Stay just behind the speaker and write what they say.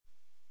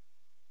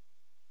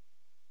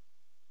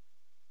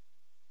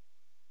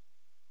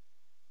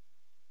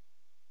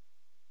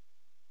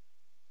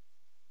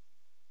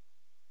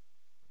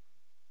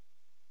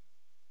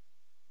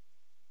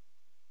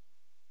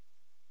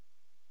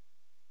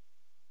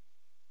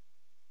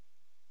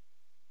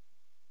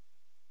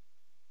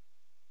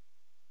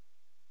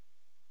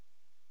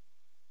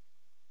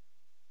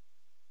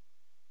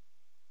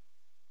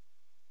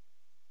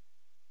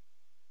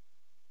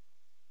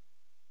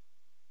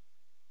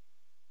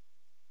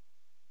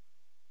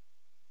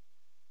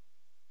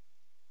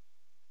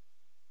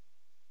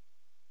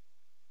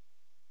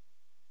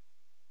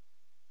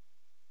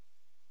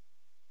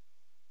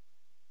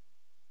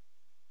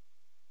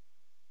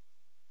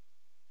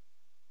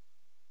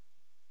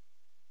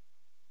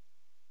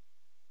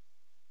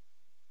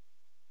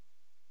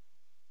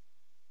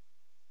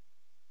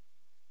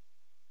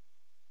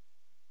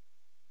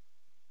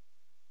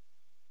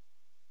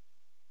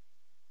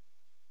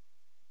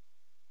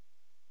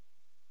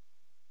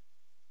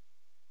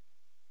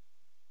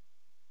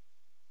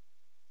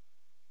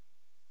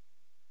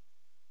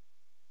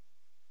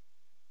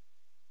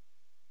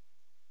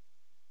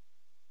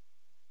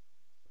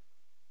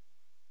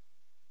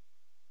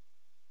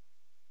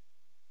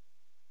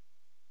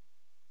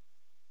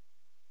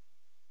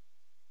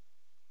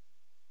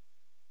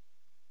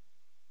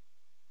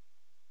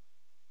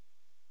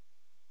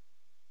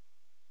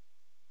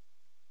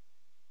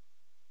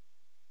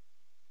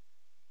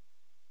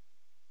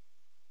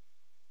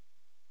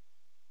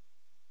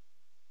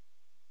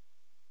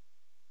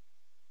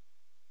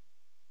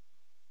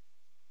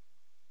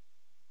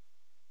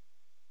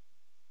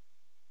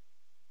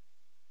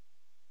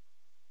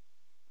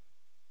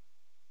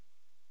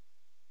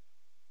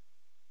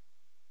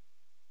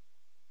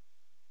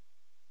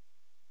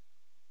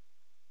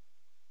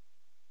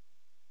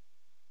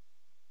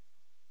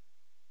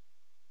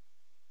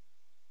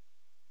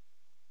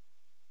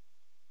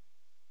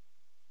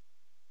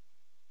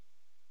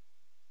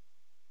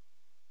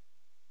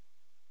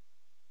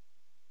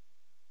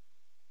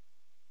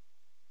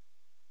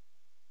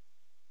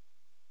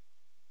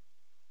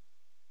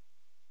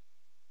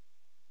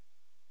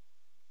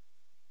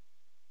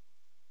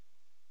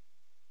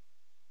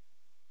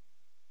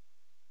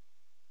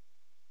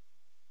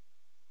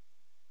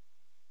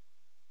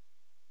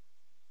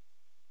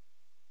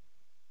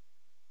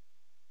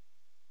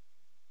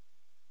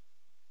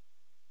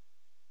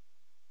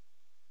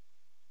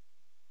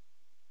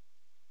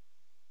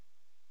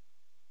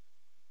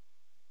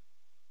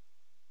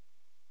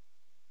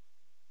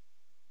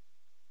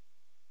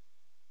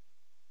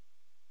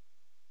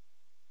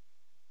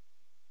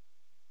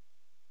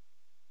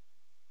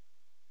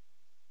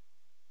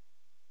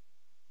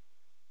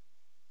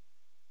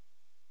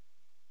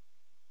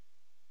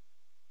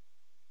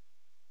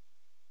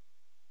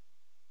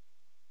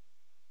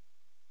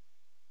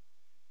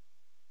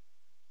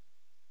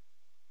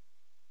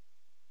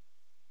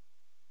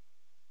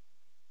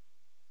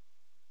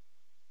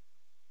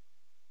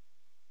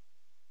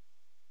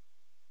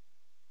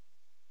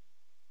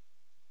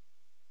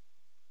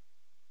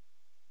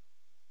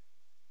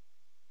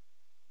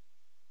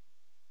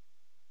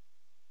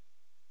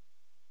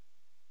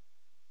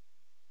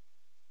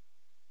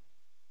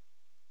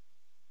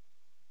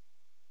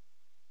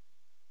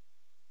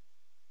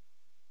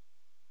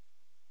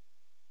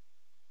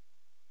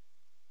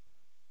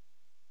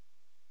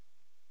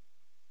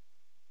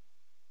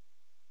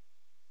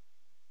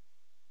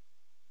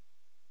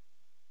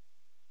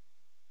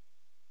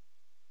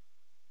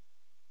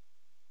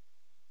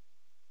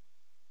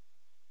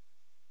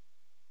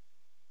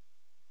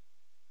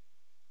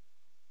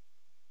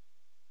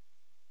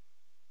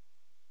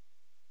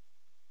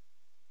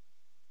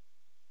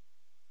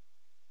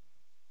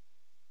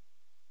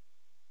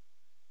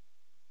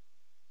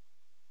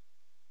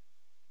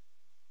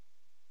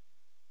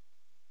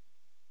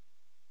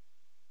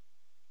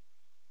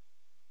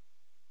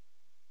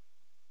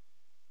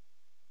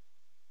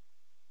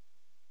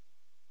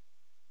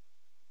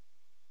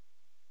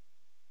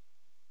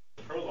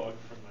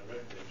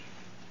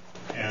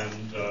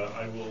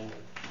I will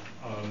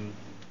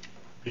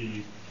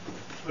be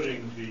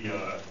putting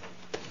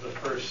the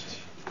first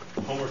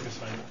homework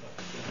assignment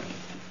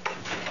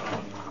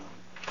up.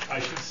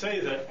 I should say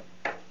that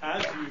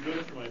as you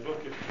go through my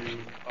book, if you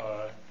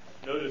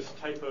notice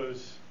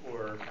typos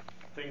or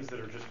things that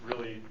are just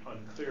really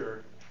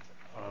unclear,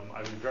 I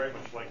would very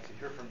much like to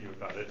hear from you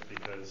about it,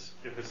 because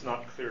if it's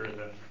not clear,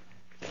 then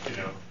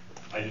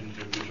I didn't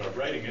do a good job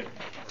writing it,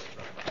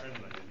 or my friend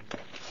and I didn't.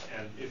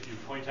 And if you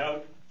point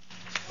out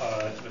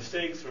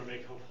mistakes or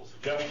make helpful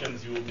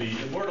suggestions, you will be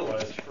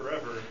immortalized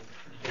forever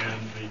in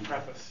the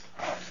preface.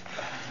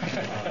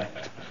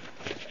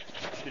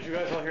 Did you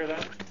guys all hear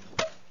that?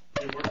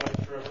 The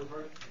immortalized forever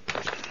part?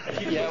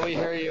 Yeah, we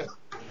hear you.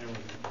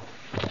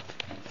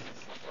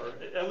 Or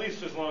at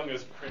least as long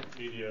as print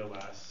media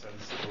lasts and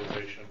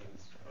civilization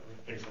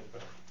and things like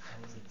that.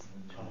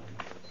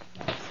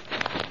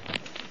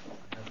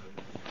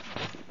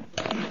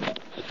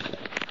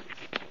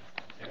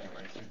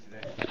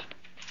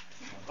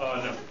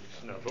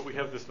 No, but we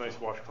have this nice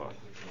washcloth.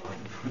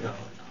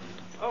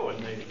 Oh,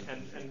 and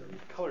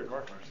colored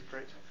markers,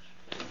 great.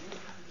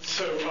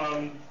 So,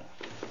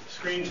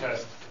 screen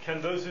test.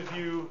 Can those of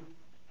you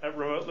at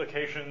remote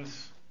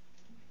locations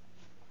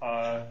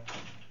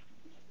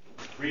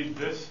read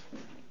this?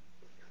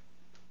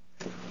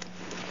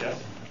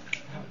 Yes?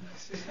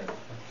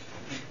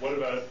 What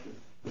about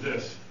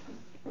this?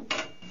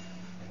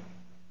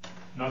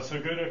 Not so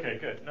good? Okay,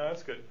 good. No,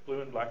 that's good.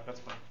 Blue and black, that's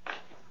fine.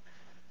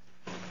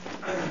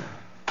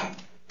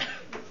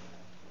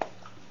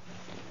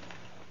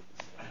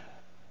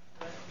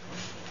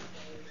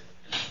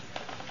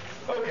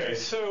 Okay,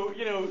 so,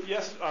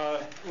 yes,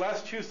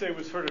 last Tuesday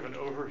was sort of an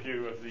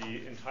overview of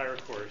the entire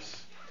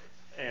course.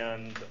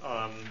 And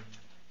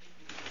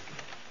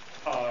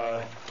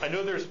I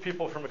know there's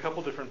people from a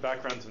couple different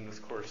backgrounds in this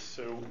course.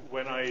 So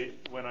when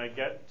I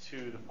get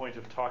to the point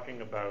of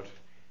talking about,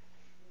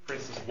 for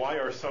instance, why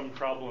are some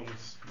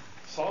problems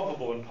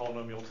solvable in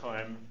polynomial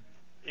time,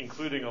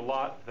 including a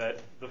lot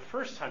that the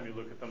first time you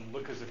look at them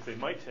look as if they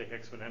might take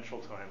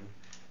exponential time.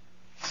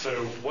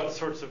 So what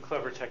sorts of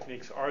clever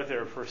techniques are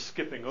there for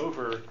skipping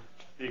over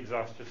the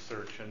exhaustive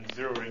search and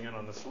zeroing in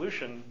on the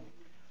solution?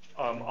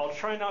 I'll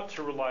try not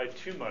to rely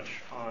too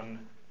much on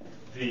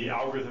the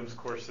algorithms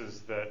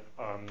courses that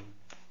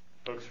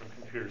folks from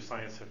computer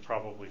science have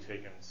probably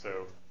taken.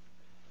 So,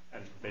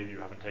 and maybe you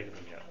haven't taken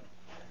them yet.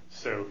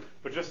 So,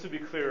 but just to be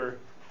clear,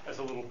 as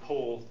a little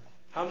poll,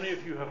 how many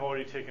of you have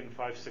already taken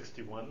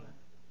 561?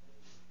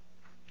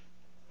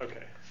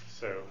 Okay,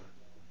 so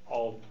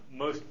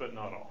most but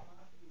not all.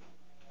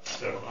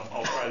 So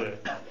I'll try to,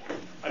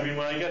 when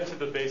I get to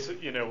the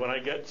basic, when I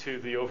get to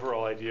the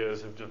overall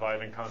ideas of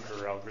divide and conquer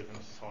algorithms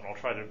and so on, I'll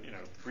try to,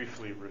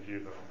 briefly review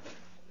them.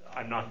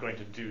 I'm not going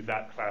to do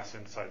that class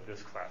inside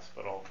this class,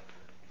 but I'll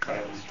try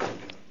to review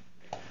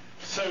them.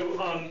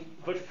 So,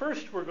 but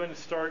first we're going to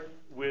start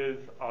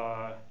with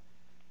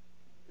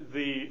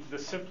the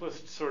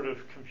simplest sort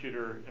of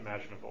computer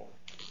imaginable,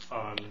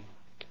 a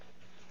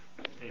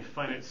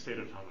finite state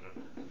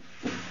automaton.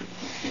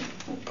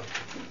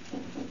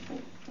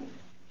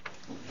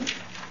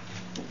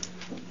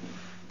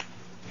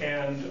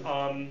 And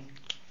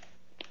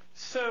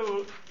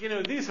so,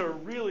 these are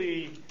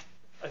really,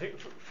 I think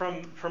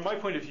from my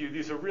point of view,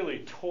 these are really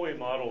toy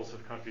models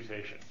of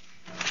computation.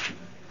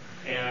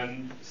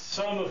 And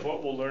some of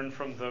what we'll learn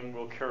from them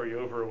will carry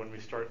over when we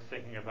start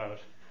thinking about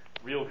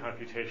real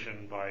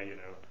computation by,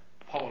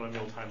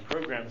 polynomial time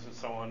programs and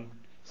so on.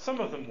 Some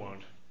of them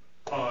won't.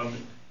 But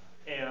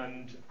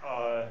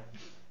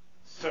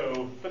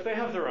they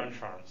have their own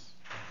charms.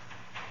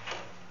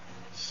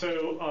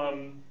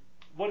 So,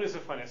 what is a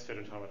finite state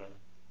automaton?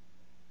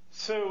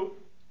 So,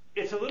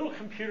 it's a little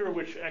computer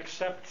which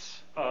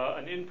accepts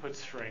an input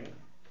string.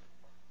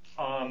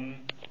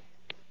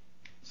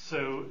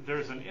 So,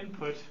 there's an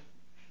input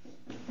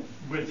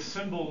with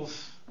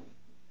symbols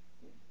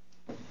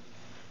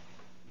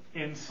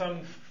in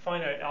some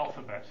finite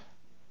alphabet,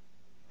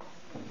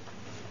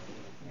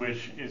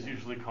 which is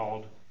usually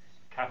called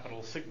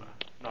capital sigma,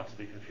 not to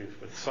be confused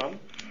with sum.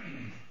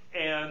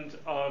 And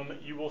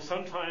you will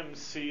sometimes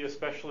see,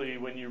 especially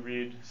when you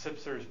read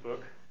Sitzer's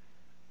book,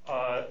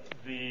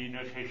 the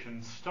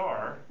notation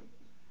star.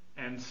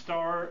 And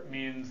star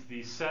means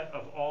the set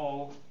of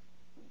all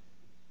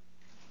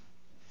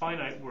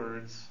finite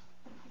words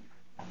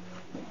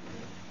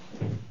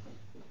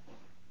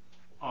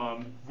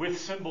with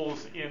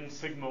symbols in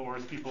sigma, or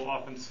as people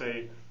often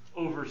say,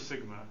 over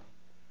sigma.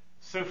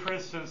 So for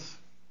instance,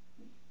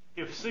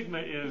 if sigma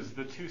is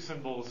the two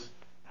symbols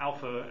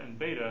alpha and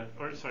beta,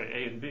 or sorry,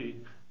 A and B,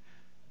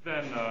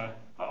 then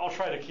I'll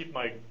try to keep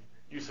my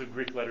use of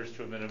Greek letters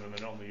to a minimum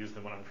and only use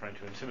them when I'm trying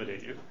to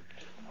intimidate you.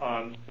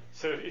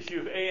 So if you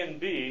have A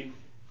and B,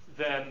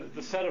 then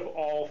the set of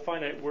all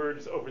finite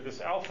words over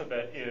this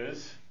alphabet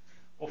is,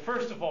 well,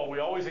 first of all, we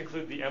always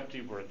include the empty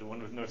word, the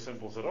one with no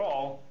symbols at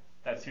all.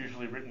 That's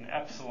usually written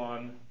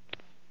epsilon,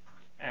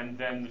 and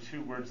then the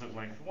two words of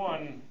length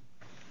 1,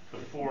 the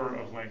 4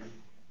 of length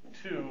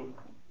 2,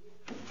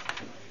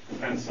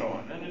 and so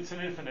on. And it's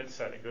an infinite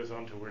set. It goes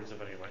on to words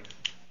of any length.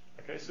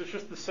 Okay, so it's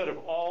just the set of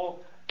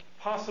all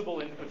possible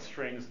input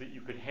strings that you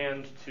could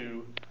hand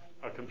to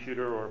a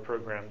computer or a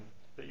program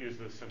that use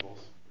those symbols.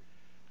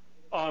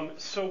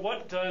 So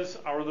what does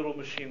our little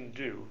machine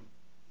do?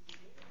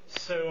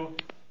 So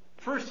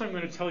first I'm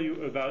going to tell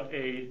you about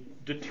a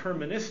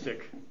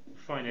deterministic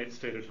finite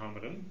state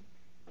automaton.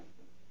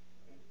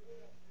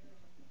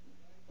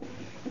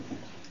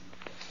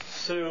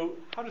 So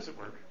how does it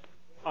work?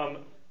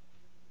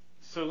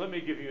 So let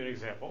me give you an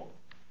example.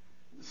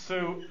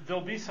 So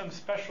there'll be some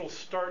special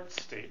start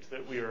state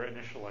that we are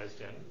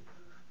initialized in.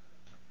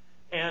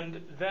 And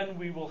then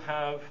we will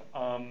have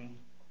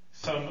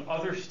some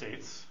other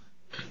states.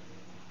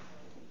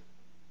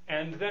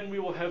 And then we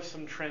will have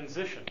some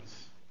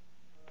transitions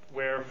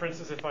where, for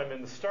instance, if I'm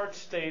in the start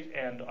state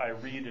and I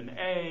read an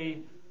A,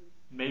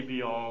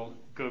 maybe I'll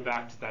go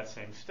back to that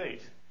same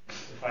state.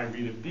 If I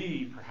read a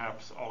B,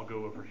 perhaps I'll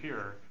go over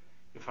here.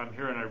 If I'm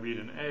here and I read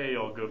an A,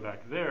 I'll go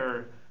back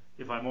there.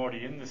 If I'm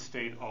already in this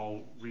state,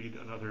 I'll read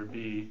another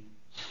B.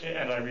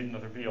 And I read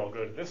another B, I'll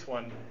go to this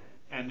one.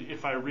 And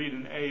if I read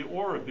an A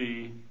or a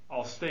B,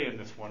 I'll stay in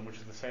this one, which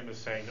is the same as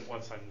saying that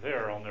once I'm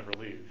there, I'll never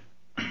leave.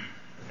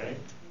 Okay?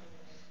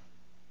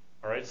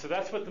 All right, so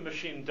that's what the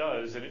machine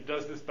does, and it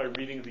does this by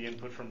reading the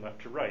input from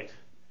left to right.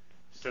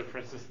 So for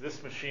instance,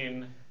 this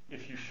machine,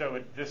 if you show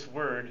it this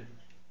word,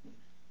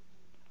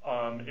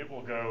 it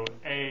will go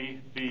A,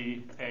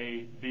 B,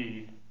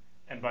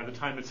 and by the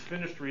time it's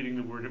finished reading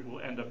the word, it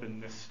will end up in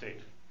this state.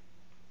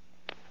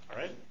 All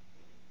right?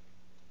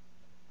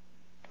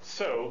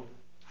 So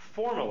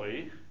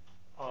formally,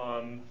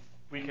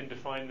 we can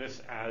define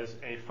this as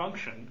a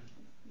function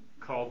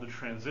called the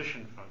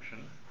transition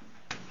function.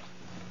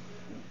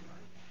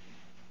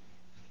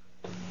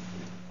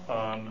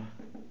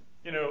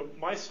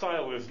 My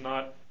style is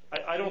not,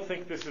 I don't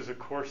think this is a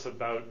course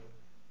about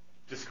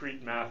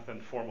discrete math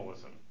and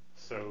formalism.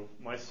 So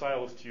my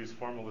style is to use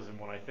formalism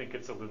when I think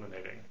it's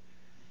illuminating.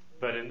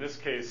 But in this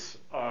case,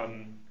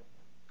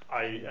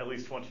 I at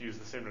least want to use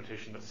the same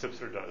notation that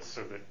Sipser does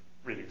so that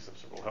reading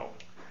Sipser will help.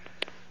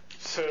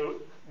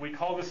 So we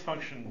call this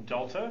function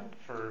delta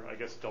for, I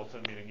guess, delta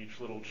meaning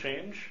each little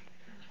change.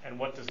 And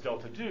what does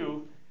delta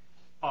do?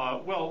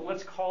 Well,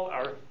 let's call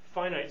our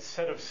finite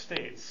set of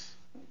states,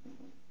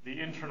 the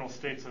internal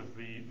states of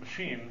the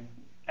machine,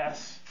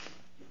 S.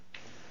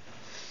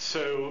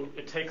 So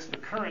it takes the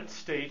current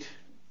state,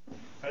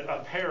 a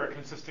pair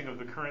consisting of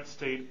the current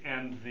state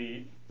and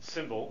the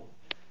symbol,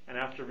 and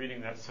after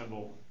reading that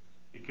symbol,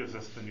 it gives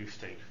us the new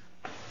state.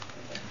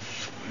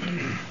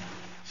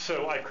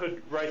 So I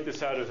could write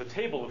this out as a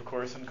table, of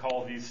course, and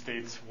call these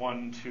states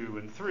 1, 2,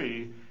 and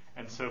 3.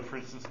 And so, for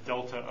instance,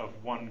 delta of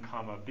 1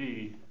 comma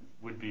b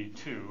would be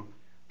 2.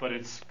 But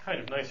it's kind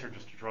of nicer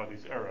just to draw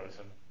these arrows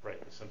and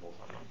write the symbols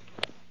on them.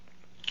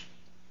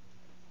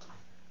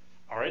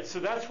 All right, so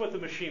that's what the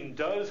machine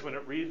does when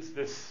it reads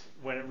this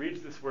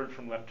word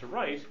from left to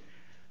right.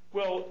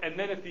 Well, and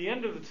then at the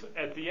end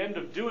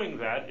of doing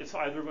that, it's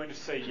either going to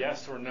say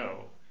yes or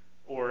no,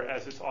 or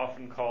as it's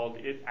often called,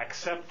 it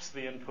accepts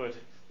the input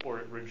or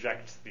it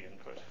rejects the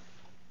input.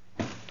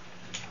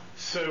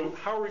 So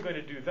how are we going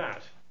to do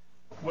that?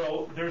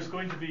 Well, there's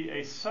going to be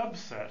a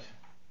subset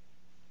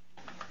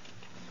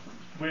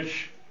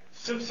which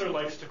Sipser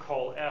likes to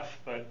call F,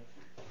 but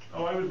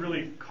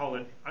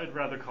I'd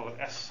rather call it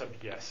S sub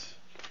yes.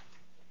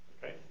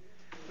 Okay?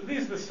 So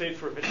these are the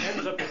states where if it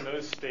ends up in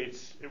those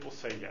states, it will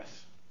say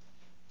yes.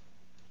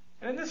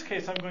 And in this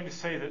case, I'm going to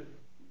say that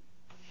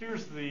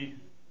here's the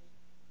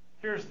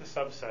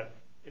subset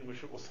in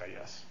which it will say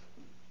yes.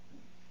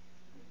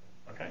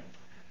 Okay?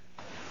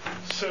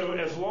 So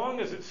as long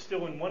as it's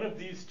still in one of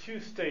these two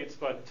states,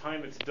 by the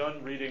time it's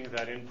done reading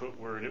that input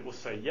word, it will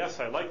say,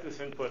 yes, I like this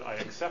input, I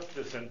accept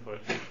this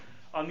input.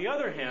 On the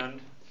other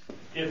hand,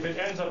 if it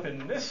ends up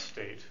in this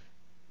state,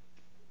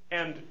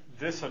 and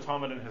this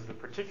automaton has the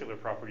particular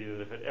property that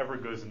if it ever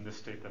goes in this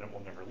state, then it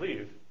will never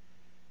leave,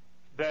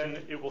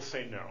 then it will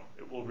say no.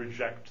 It will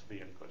reject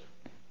the input.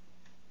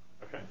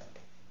 Okay?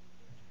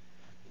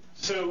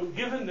 So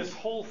given this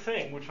whole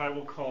thing, which I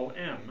will call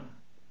M,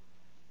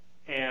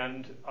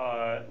 and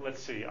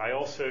let's see, I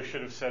also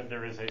should have said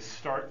there is a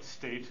start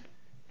state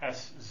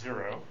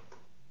S0.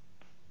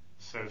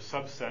 So a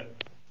subset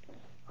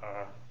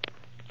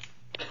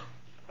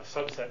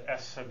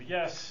S sub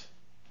yes,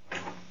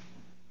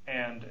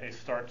 and a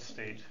start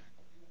state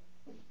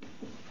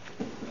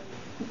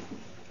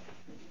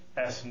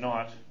S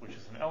naught, which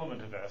is an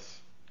element of S.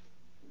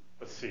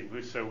 Let's see,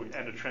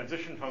 and a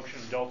transition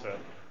function delta.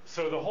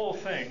 So the whole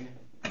thing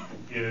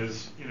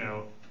is,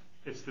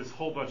 it's this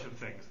whole bunch of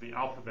things: the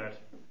alphabet,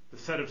 the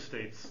set of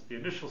states, the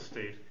initial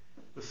state,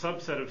 the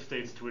subset of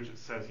states to which it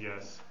says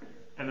yes,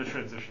 and the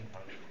transition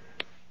function.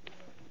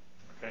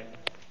 Okay?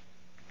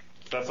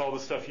 So that's all the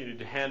stuff you need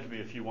to hand me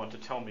if you want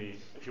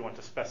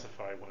to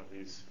specify one of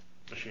these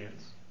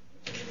machines.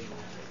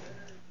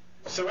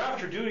 So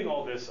after doing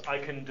all this, I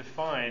can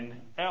define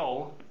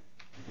L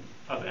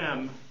of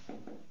M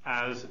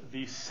as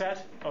the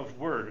set of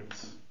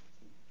words.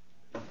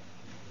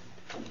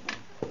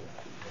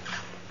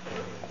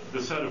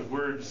 The set of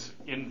words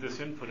in this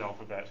input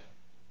alphabet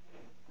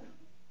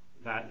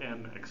that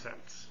n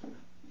accepts.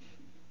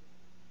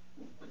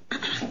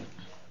 Okay.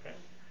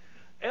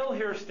 L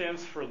here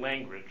stands for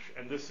language,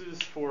 and this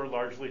is for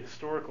largely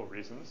historical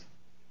reasons.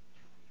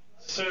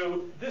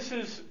 So this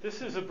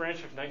is a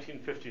branch of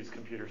 1950s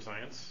computer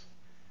science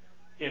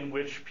in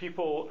which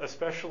people,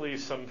 especially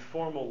some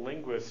formal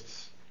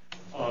linguists,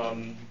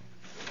 around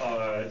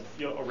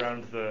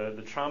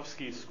the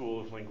Chomsky school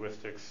of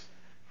linguistics,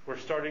 were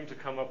starting to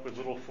come up with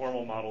little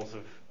formal models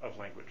of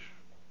language.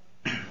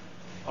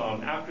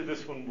 After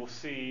this one, we'll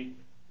see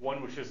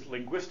one which is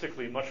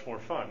linguistically much more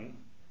fun,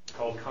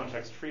 called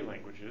context-free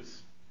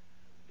languages.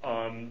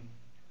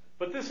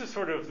 But this is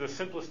sort of the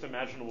simplest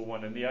imaginable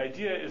one, and the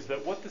idea is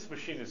that what this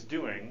machine is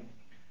doing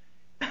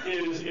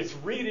is it's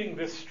reading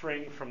this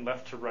string from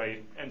left to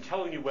right and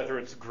telling you whether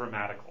it's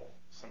grammatical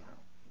somehow.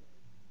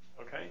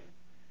 Okay?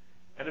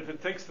 And if it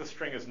thinks the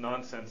string is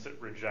nonsense, it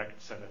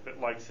rejects, and if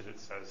it likes it,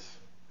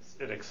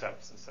 it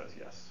accepts and says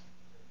yes.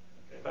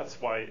 Okay?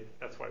 That's why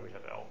we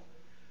have L.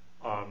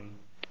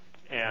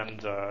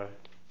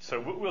 So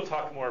we'll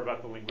talk more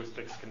about the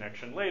linguistics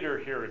connection later.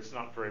 Here, it's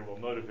not very well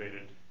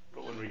motivated,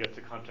 but when we get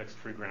to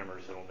context-free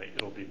grammars,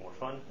 it'll be more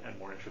fun and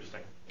more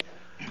interesting.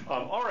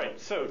 All right,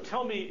 so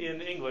tell me in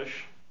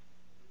English,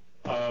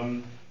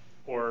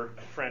 or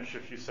French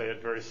if you say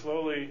it very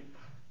slowly,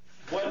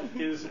 what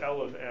is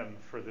L of m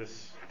for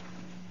this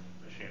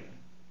machine?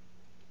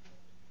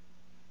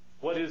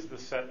 What is the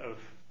set of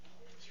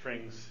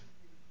strings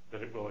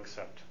that it will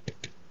accept?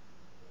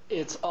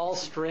 It's all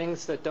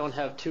strings that don't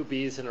have two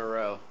B's in a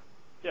row.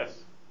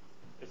 Yes,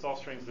 it's all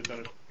strings that don't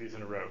have two B's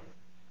in a row.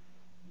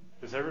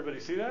 Does everybody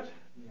see that?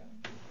 Yeah.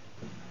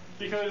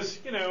 Because,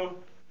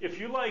 if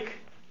you like,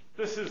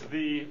 this is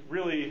the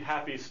really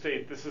happy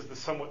state, this is the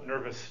somewhat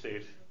nervous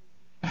state.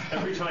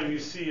 Every time you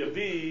see a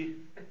B,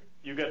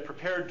 you get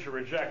prepared to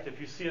reject. If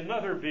you see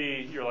another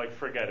B, you're like,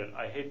 forget it,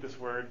 I hate this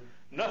word.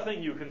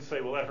 Nothing you can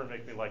say will ever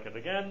make me like it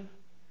again.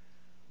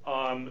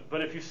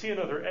 But if you see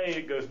another A,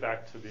 it goes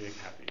back to being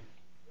happy.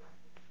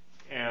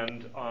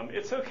 And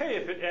it's okay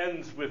if it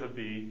ends with a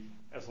B,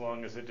 as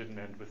long as it didn't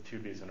end with two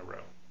B's in a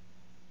row.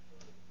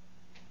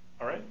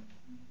 All right?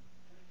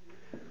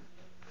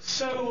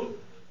 So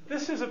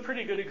this is a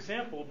pretty good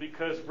example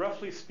because,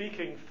 roughly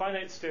speaking,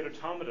 finite state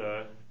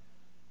automata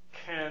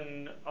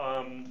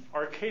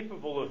are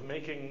capable of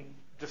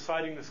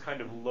deciding this kind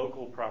of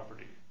local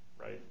property,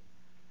 right?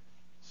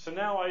 So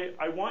now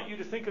I want you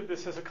to think of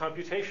this as a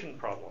computation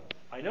problem.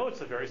 I know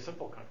it's a very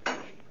simple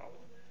computation problem.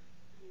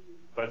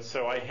 But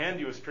so I hand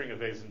you a string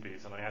of A's and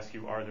B's, and I ask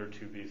you, are there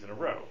two B's in a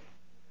row?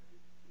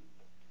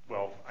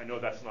 Well, I know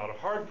that's not a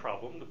hard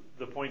problem.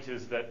 The point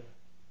is that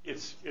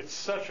it's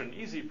such an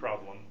easy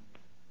problem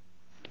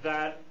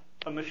that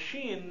a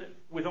machine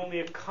with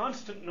only a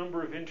constant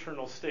number of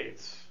internal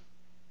states,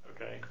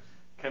 okay,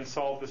 can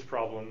solve this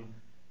problem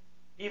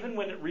even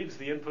when it reads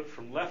the input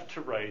from left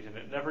to right and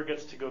it never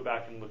gets to go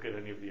back and look at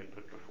any of the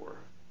input before.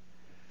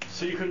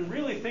 So you can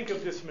really think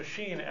of this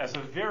machine as a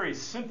very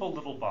simple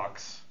little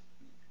box.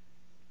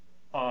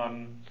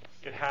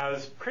 It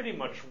has pretty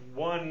much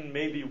one,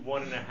 maybe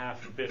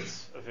 1.5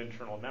 bits of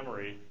internal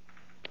memory.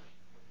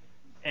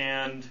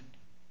 And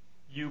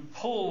you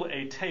pull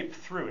a tape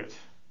through it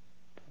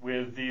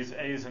with these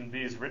A's and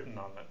B's written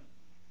on it.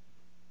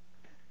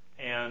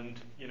 And,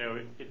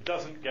 it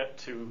doesn't get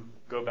to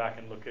go back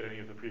and look at any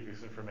of the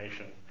previous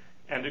information.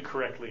 And it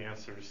correctly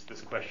answers this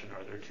question,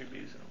 are there two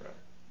B's in a row?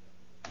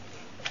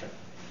 Okay.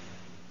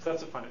 So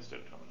that's a finite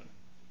state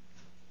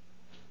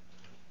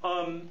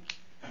automaton.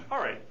 All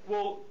right,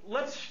 well,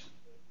 let's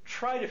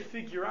try to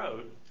figure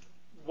out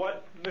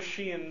what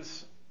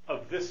machines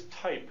of this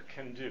type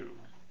can do.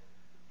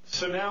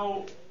 So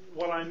now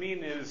what I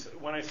mean is,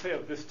 when I say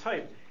of this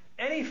type,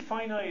 any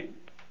finite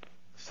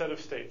set of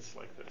states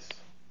like this,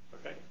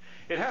 okay?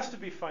 It has to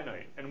be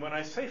finite. And when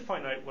I say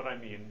finite, what I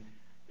mean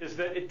is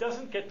that it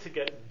doesn't get to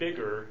get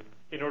bigger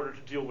in order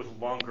to deal with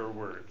longer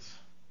words,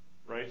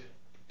 right?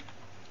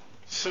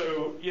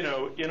 So,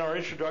 in our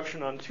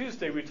introduction on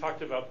Tuesday, we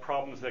talked about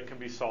problems that can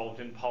be solved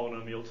in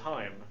polynomial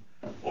time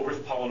or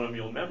with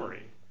polynomial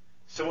memory.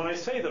 So when I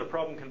say that a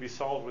problem can be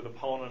solved with a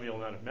polynomial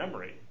amount of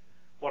memory,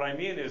 what I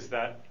mean is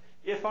that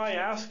if I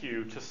ask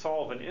you to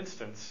solve an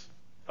instance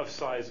of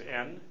size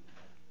n,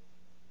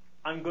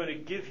 I'm going to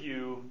give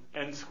you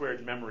n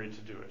squared memory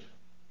to do it.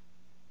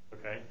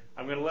 Okay?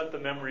 I'm going to let the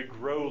memory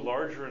grow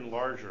larger and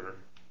larger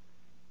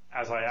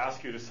as I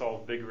ask you to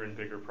solve bigger and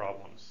bigger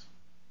problems.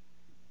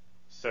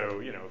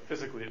 So,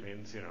 physically it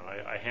means,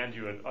 I hand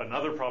you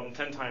another problem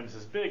 10 times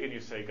as big, and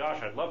you say,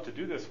 gosh, I'd love to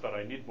do this, but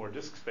I need more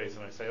disk space.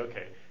 And I say,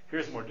 okay,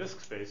 here's more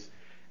disk space.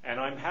 And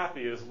I'm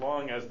happy as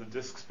long as the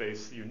disk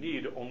space you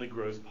need only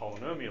grows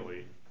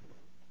polynomially,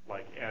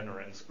 like n or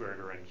n squared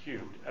or n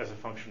cubed, as a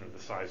function of the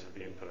size of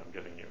the input I'm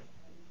giving you.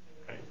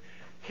 Okay?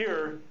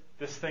 Here,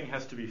 this thing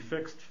has to be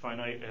fixed,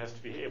 finite. It has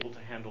to be able to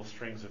handle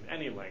strings of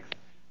any length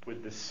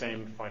with this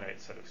same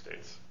finite set of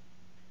states.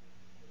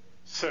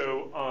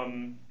 So,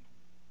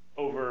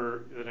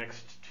 over the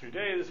next 2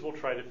 days, we'll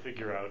try to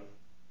figure out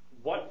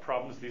what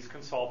problems these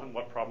can solve and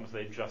what problems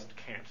they just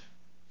can't,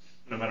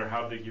 no matter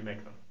how big you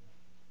make them.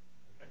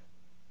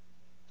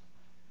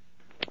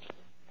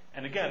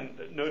 And again,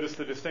 notice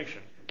the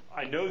distinction.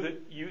 I know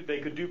that they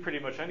could do pretty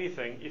much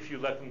anything if you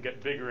let them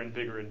get bigger and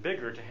bigger and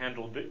bigger to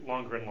handle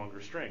longer and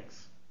longer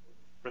strings.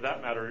 For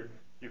that matter,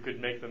 you could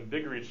make them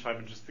bigger each time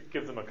and just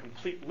give them a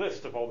complete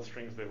list of all the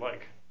strings they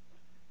like.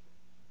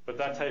 But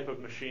that type of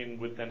machine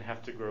would then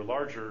have to grow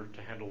larger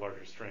to handle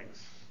larger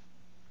strings.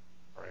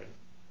 All right?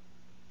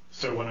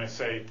 So when I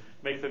say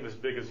make them as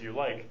big as you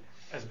like,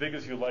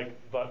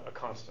 but a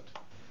constant.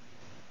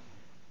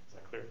 Is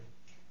that clear?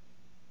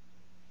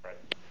 Right.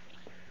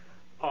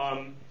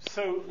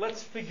 So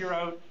let's figure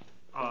out,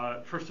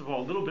 first of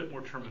all, a little bit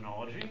more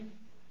terminology.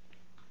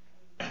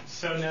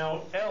 So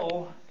now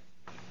L,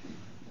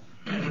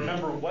 and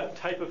remember what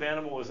type of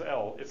animal is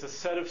L? It's a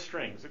set of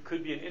strings. It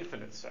could be an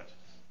infinite set.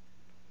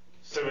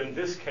 So in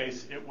this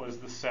case, it was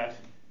the set,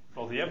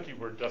 well, the empty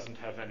word doesn't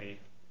have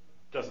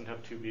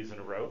two B's in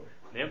a row.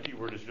 The empty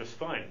word is just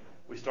fine.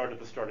 We start at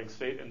the starting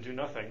state and do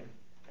nothing,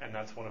 and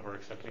that's one of our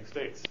accepting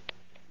states.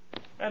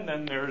 And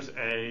then there's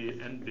A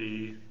and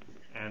B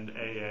and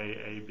AA,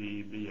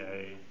 AB,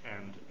 BA,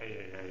 and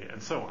AAA,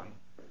 and so on.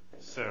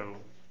 So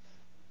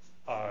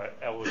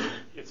L is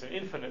it's an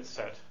infinite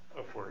set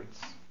of words.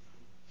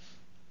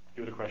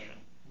 You had a question?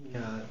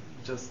 Yeah,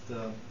 just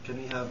can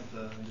we have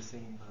the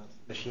same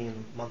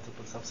machine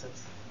multiple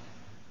subsets?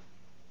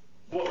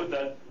 What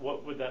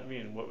would that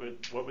mean? What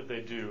would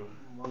they do?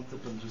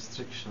 Multiple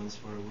restrictions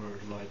for a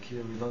word. Like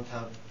here we don't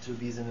have two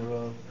B's in a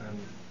row and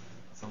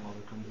some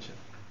other condition.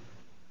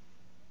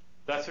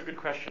 That's a good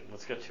question.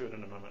 Let's get to it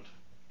in a moment.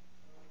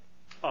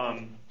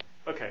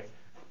 Okay,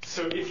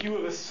 so if you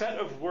have a set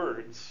of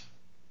words,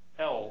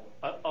 L,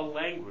 a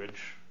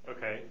language,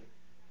 okay,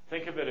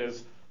 think of it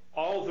as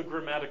all the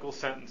grammatical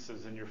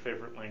sentences in your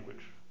favorite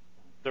language.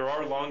 There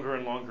are longer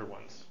and longer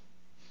ones.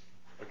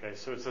 Okay,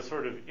 so it's a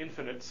sort of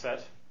infinite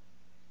set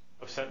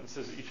of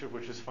sentences, each of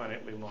which is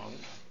finitely long.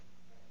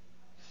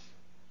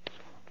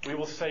 We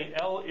will say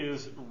L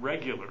is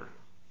regular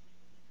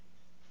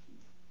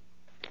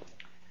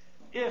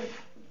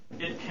if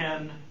it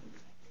can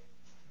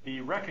be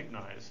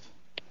recognized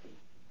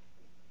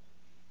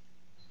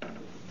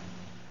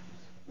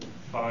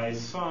by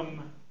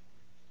some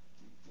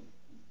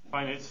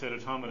finite state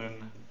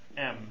automaton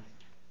M.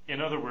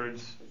 In other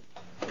words,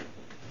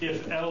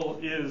 if L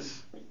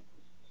is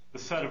the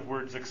set of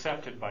words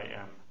accepted by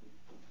M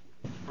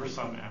for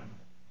some M.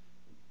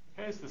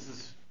 Okay, so this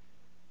is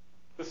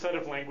the set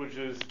of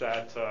languages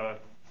that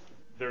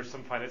there's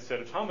some finite state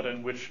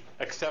automaton which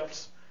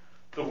accepts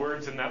the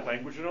words in that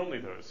language and only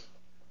those,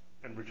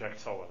 and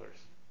rejects all others.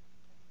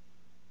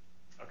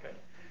 Okay.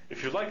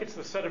 If you like, it's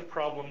the set of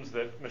problems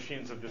that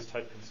machines of this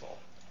type can solve,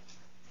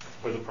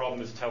 where the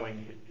problem is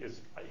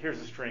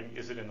here's a string,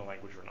 is it in the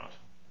language or not?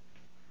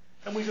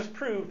 And we just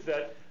proved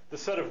that the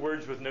set of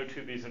words with no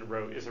two B's in a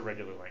row is a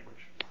regular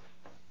language.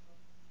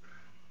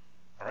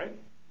 All right?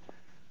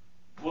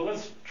 Well,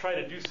 let's try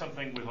to do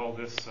something with all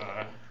this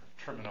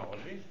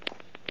terminology.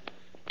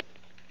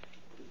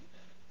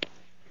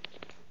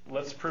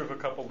 Let's prove a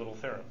couple little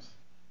theorems.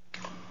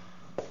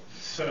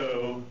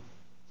 So,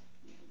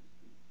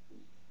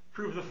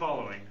 prove the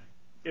following.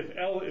 If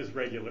L is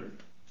regular,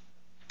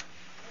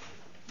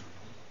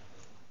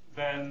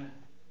 then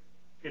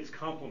its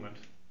complement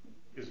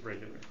is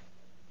regular.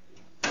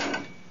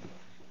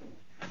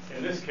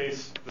 In this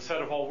case, the set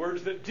of all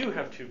words that do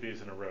have two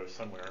B's in a row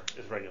somewhere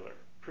is regular.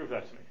 Prove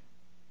that to me.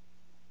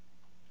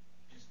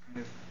 Just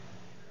kind of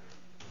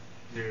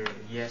the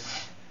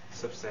yes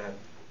subset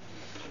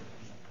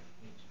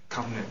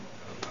complement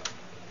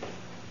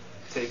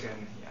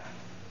taken, yeah.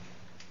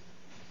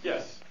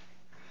 Yes.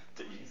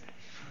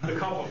 The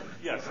complement,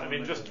 yes. I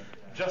mean,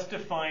 just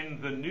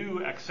define the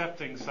new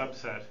accepting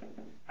subset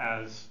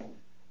as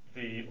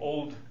the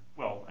old,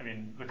 well, I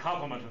mean, the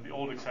complement of the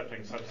old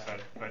accepting subset,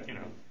 but, you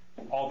know,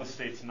 all the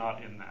states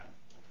not in that.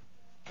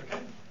 Okay?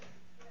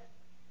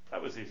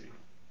 That was easy.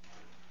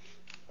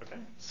 Okay?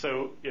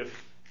 So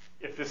if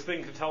this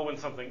thing can tell when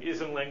something is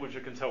in language,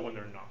 it can tell when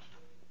they're not.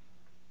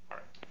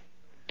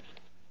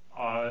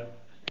 All right.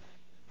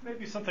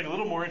 Maybe something a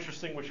little more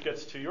interesting, which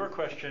gets to your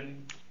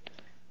question.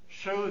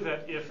 Show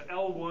that if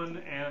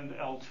L1 and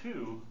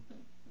L2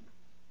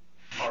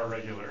 are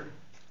regular,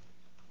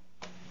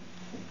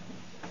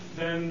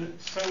 then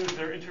so is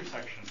their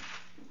intersection.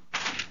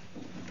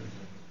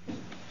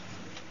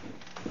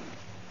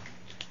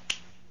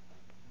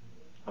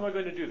 How am I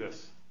going to do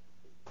this?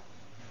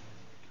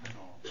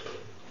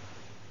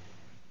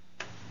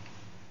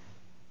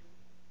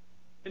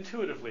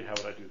 Intuitively, how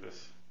would I do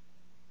this?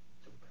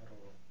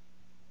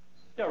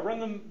 Yeah, run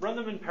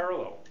them in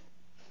parallel,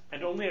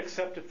 and only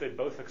accept if they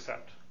both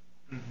accept.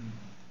 Mm-hmm.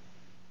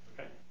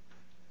 Okay.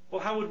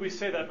 Well, how would we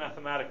say that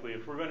mathematically?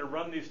 If we're going to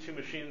run these two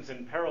machines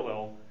in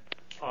parallel,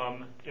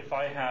 if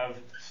I have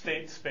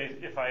sets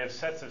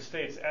of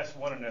states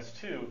S1 and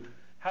S2,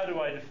 how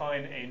do I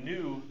define a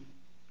new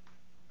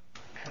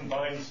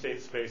combined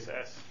state space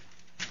S?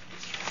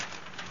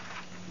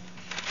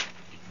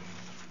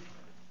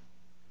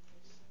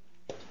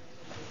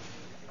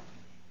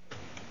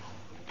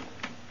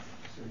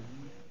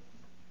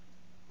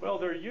 Well,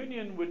 their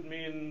union would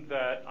mean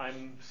that I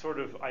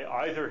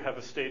either have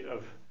a state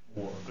of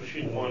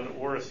machine one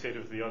or a state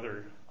of the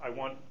other. I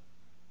want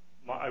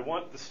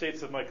the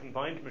states of my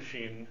combined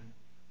machine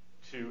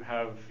to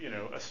have,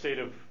 a state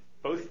of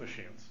both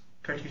machines.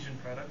 Cartesian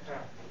product?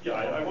 Yeah,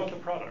 I want the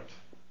product.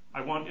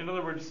 In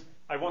other words,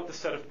 I want the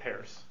set of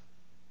pairs.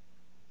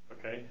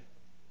 Okay?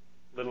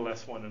 Little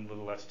s1 and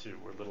little s2,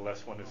 where little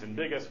s1 is in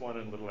big S1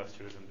 and little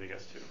s2 is in big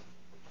S2.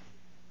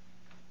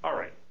 All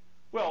right.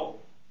 Well,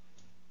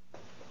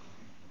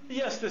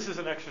 yes, this is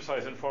an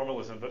exercise in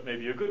formalism, but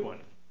maybe a good one.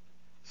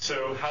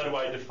 So how do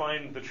I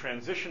define the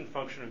transition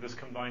function of this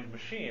combined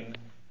machine?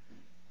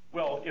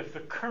 Well, if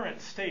the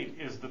current state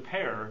is the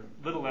pair,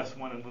 little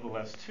s1 and little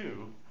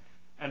s2,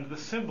 and the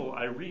symbol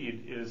I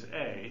read is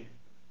A,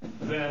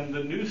 then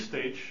the new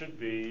state should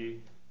be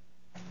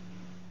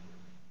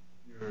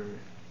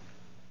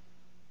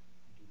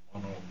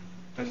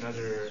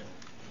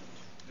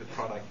the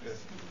product,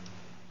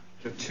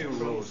 the two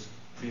rules,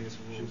 previous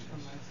rules,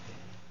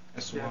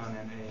 S1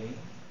 and A.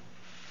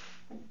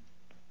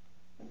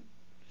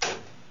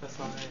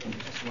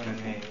 S1 and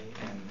A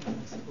and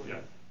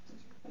yeah.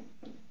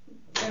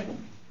 Okay.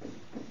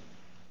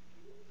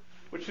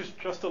 Which is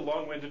just a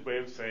long-winded way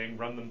of saying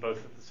run them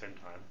both at the same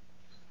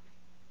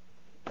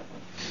time.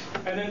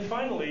 And then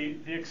finally,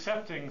 the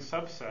accepting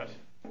subset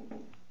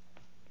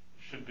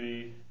should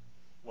be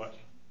what?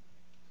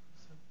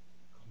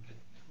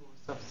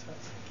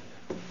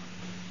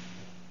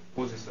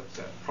 Who's a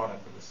subset?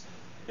 Product of this.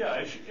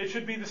 Yeah, it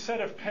should be the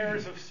set of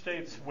pairs of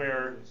states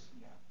where,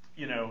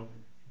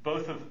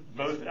 both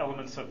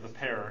elements of the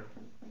pair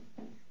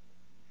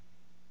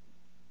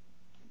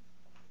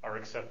are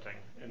accepting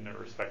in their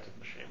respective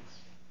machines.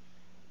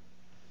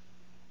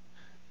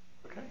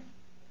 Okay.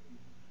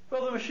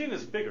 Well, the machine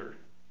is bigger.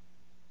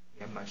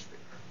 Yeah, much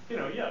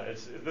bigger.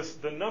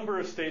 The number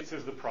of states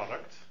is the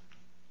product.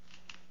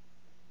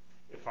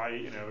 If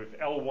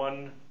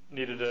L1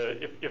 needed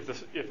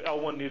if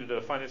L1 needed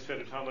a finite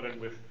state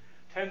automaton with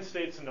 10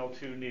 states and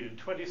L2 needed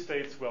 20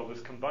 states, well,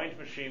 this combined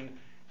machine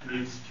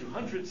needs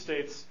 200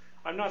 states.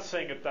 I'm not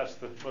saying that that's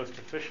the most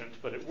efficient,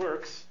 but it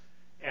works,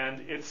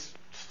 and it's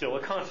still a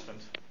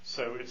constant,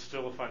 so it's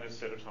still a finite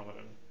state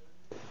automaton.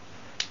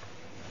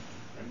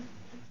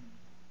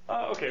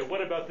 Okay,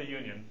 what about the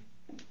union?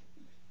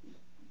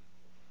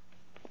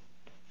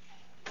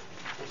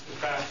 What's the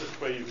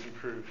fastest way you can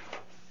prove?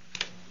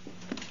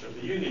 So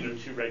the union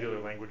of two regular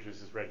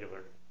languages is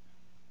regular.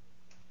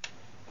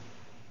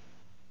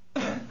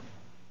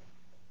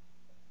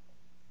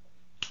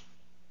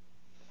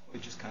 We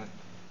just kind of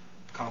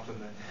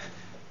complement.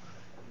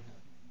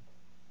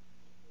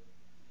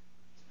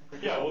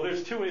 Yeah, well,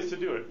 there's two ways to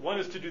do it. One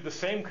is to do the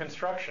same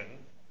construction,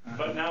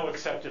 but now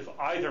accept if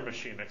either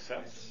machine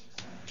accepts.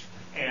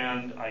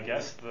 And I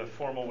guess the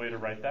formal way to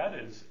write that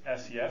is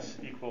SES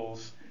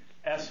equals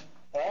S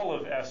all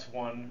of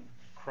S1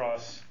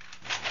 cross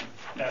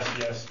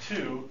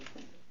SES2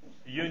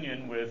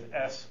 union with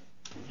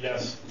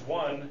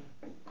SES1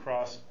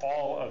 cross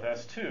all of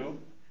S2.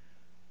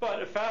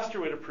 But a faster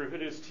way to prove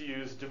it is to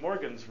use De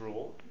Morgan's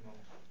rule,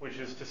 which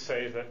is to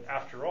say that,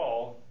 after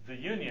all, the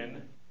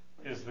union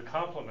is the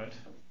complement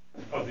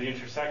of the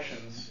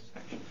intersections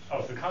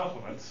of the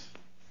complements.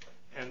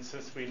 And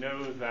since we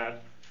know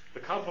that the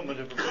complement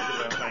of a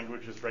regular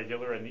language is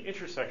regular and the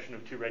intersection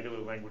of two regular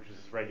languages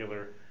is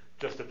regular,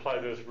 just apply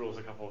those rules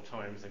a couple of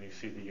times and you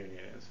see the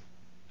union is.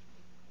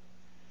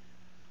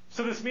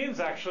 So this means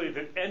actually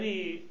that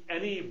any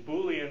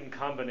Boolean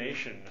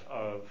combination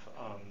of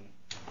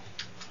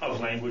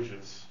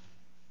languages,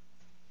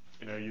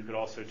 you could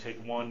also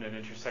take one and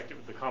intersect it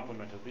with the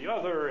complement of the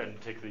other,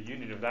 and take the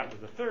union of that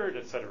with the third,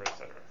 et cetera, et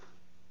cetera.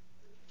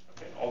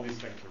 Okay, all these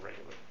things are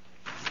regular.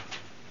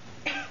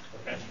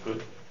 Okay,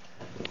 good.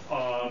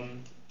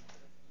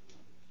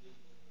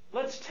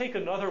 Let's take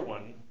another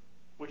one,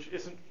 which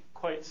isn't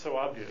quite so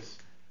obvious.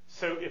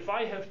 So if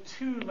I have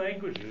two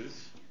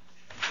languages,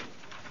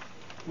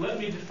 let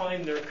me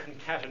define their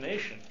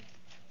concatenation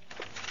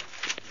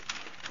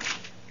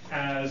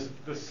as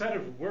the set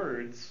of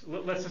words.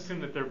 Let's assume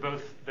that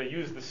they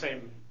use the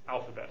same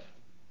alphabet.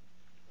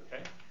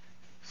 Okay?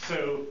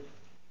 So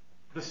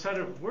the set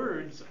of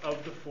words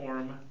of the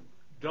form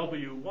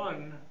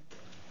W1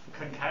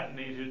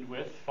 concatenated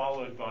with,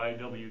 followed by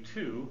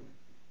W2,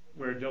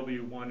 where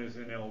W1 is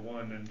in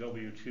L1 and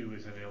W2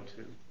 is in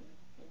L2.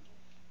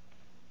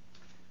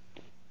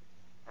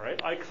 All right,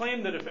 I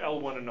claim that if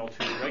L1 and L2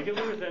 are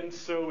regular, then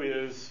so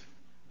is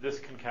this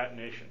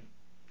concatenation.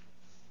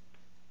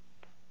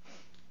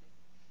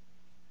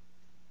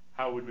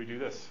 How would we do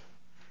this?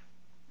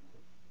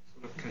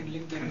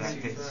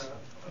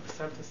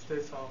 Accept the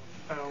states of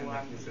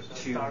L1 is the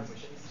start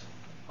states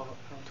of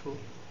L2.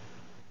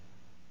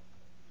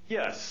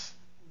 Yes.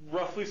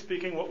 Roughly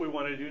speaking, what we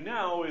want to do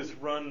now is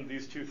run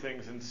these two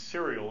things in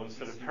serial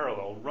instead of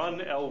parallel. Run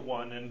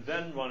L1 and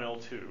then run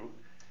L2.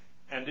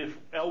 And if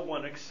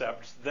L1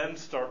 accepts, then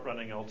start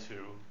running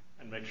L2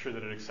 and make sure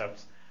that it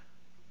accepts.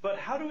 But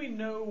how do we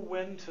know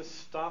when to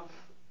stop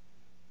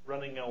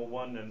running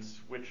L1 and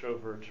switch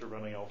over to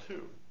running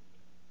L2?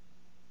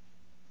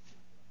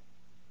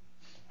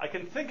 I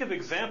can think of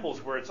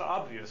examples where it's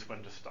obvious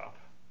when to stop,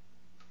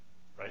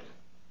 right?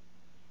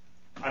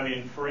 I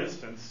mean, for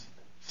instance,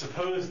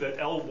 suppose that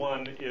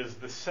L1 is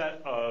the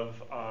set of,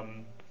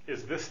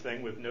 is this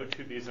thing with no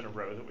two b's in a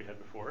row that we had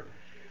before.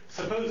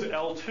 Suppose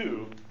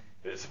L2,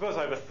 suppose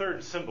I have a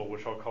third symbol,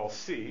 which I'll call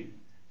C.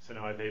 So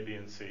now I have A, B,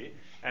 and C.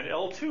 And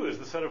L2 is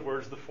the set of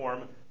words that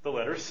form the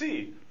letter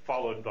C,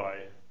 followed by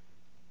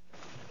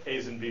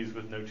A's and B's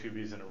with no two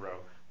b's in a row.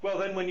 Well,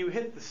 then when you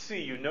hit the C,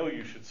 you know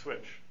you should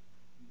switch.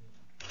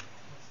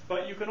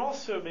 But you can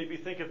also maybe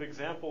think of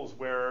examples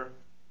where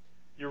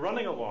you're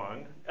running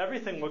along,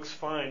 everything looks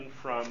fine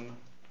from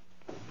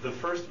the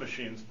first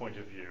machine's point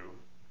of view,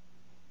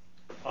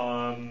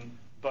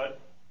 but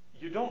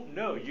you don't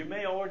know. You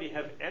may already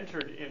have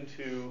entered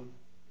into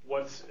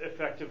what's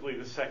effectively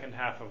the second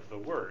half of the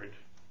word,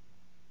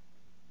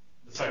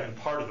 the second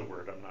part of the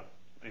word.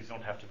 These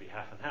don't have to be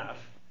half and half.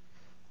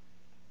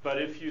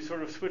 But if you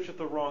sort of switch at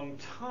the wrong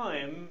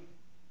time,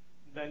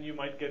 then you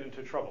might get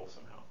into trouble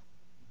somehow.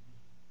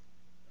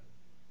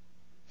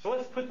 So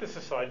let's put this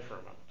aside for a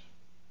moment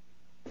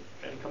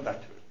and come back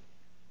to it.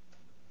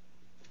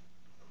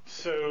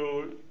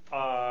 So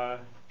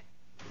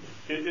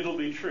it'll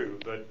be true,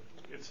 but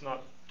it's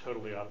not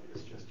totally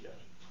obvious just yet.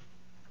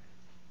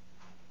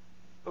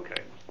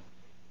 Okay.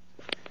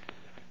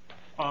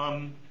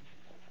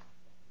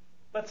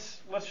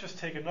 Let's just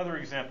take another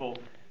example.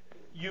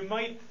 You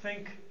might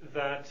think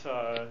that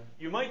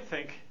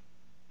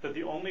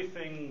the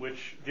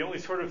only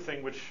sort of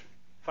thing which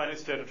finite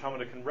state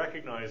automata can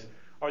recognize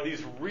are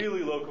these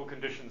really local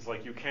conditions,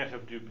 like you can't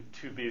have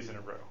two b's in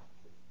a row.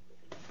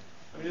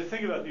 I mean, the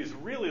thing about these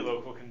really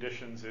local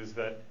conditions is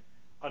that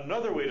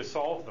another way to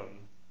solve them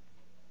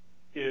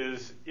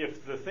is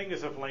if the thing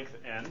is of length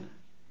n,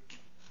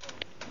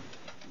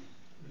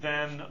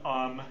 then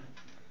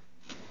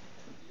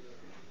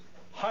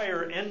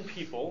hire n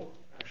people,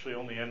 actually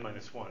only n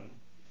minus 1,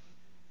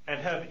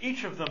 and have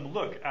each of them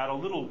look at a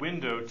little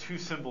window 2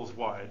 symbols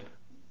wide.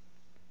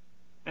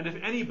 And if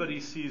anybody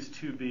sees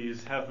two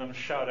b's, have them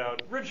shout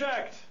out,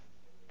 reject,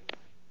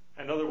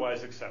 and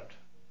otherwise accept.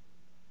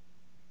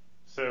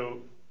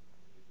 So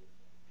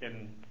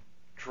in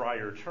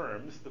drier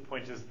terms, the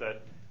point is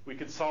that we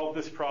could solve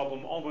this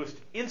problem almost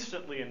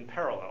instantly in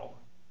parallel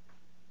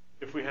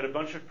if we had a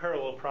bunch of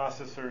parallel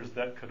processors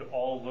that could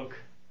all look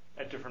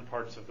at different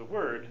parts of the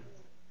word.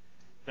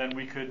 Then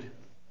we could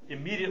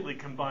immediately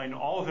combine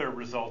all their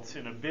results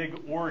in a big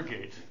OR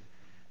gate,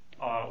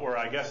 or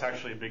I guess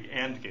actually a big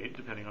AND gate,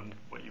 depending on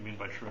what you mean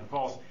by true and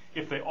false.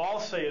 If they all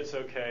say it's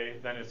okay,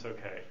 then it's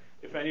okay.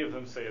 If any of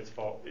them say it's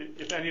false,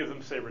 if any of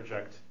them say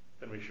reject,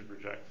 then we should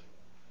reject.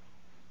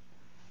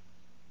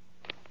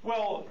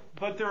 Well,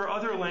 but there are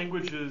other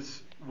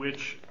languages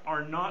which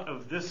are not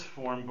of this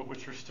form, but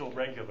which are still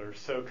regular.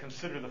 So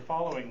consider the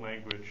following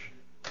language,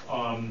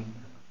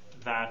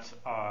 that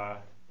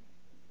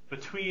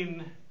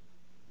between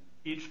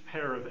each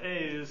pair of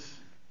A's,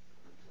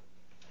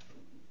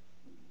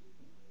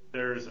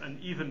 there's an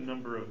even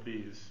number of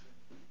B's.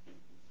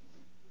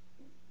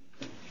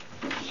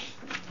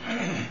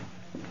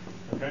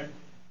 Okay?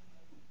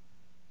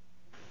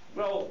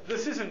 Well,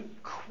 this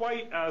isn't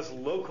quite as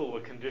local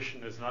a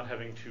condition as not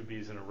having two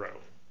B's in a row,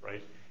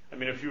 right? I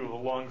mean, if you have a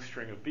long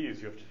string of B's,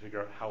 you have to figure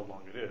out how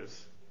long it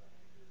is.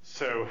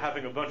 So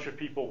having a bunch of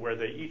people where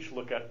they each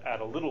look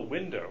at a little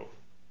window,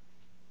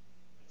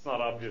 it's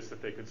not obvious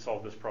that they could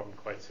solve this problem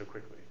quite so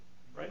quickly,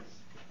 right?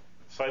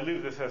 So I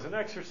leave this as an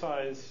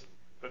exercise,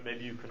 but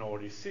maybe you can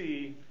already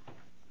see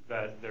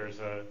that there's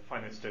a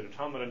finite state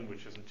automaton,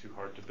 which isn't too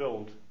hard to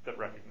build, that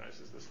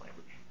recognizes this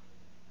language.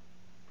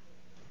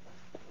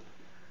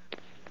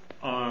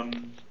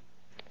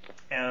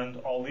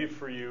 And I'll leave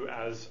for you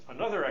as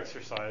another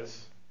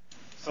exercise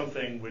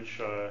something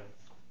which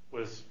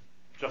was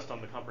just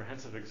on the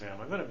comprehensive exam.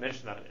 I'm going to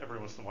mention that every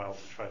once in a while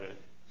to try to,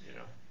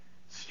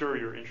 stir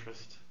your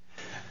interest.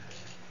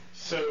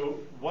 So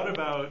what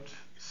about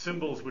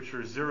symbols which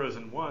are zeros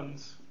and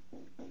ones?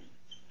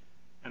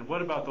 And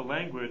what about the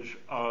language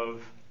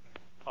of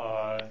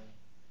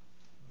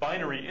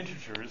binary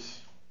integers,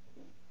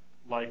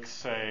 like,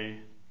 say,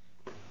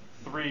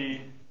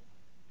 3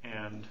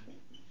 and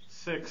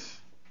 6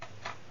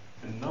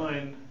 and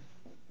 9,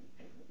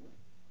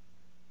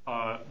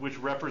 which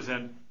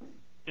represent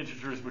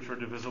integers which are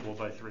divisible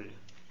by 3?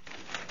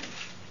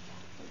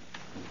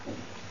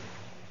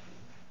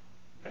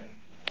 Okay.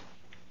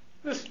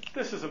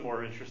 This is a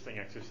more interesting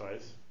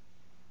exercise.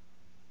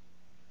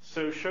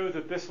 So show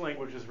that this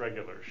language is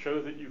regular.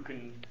 Show that you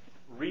can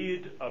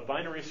read a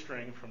binary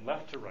string from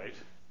left to right,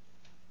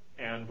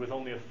 and with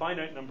only a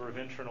finite number of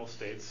internal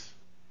states,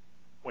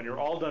 when you're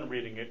all done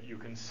reading it, you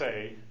can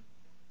say,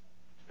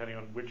 depending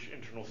on which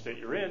internal state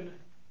you're in,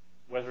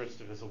 whether it's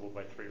divisible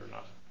by 3 or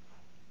not.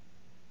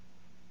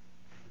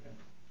 Okay.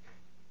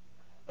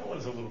 That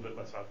one's a little bit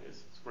less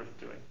obvious. It's worth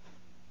doing.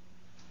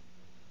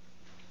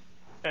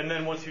 And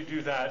then once you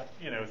do that,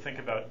 think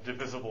about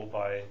divisible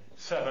by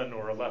 7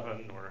 or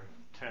 11 or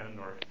 10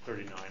 or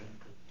 39.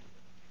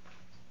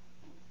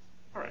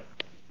 All right.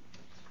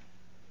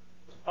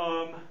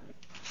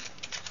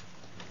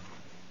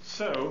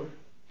 So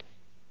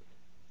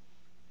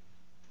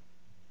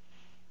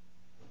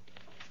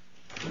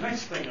the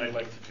next thing I'd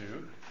like to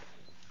do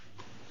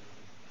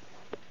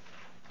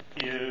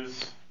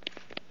is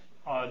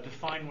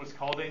define what's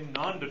called a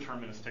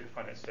non-deterministic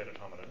finite state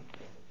automaton.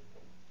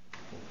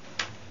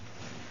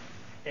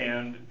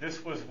 And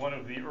this was one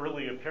of the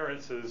early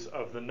appearances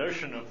of the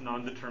notion of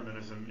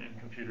non-determinism in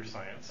computer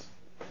science.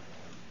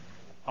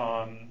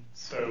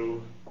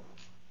 So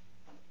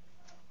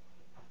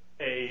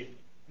a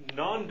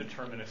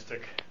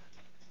non-deterministic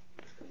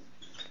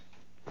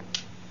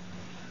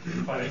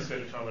finite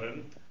state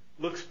automaton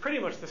looks pretty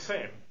much the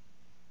same.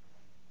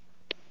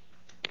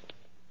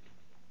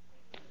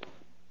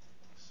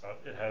 So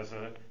it has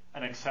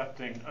an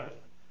accepting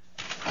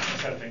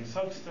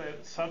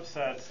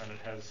subsets, and it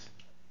has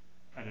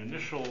an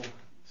initial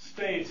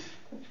state.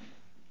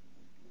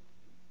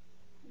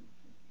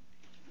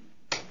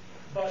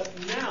 But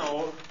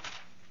now,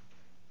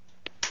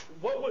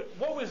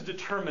 what was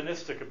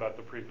deterministic about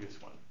the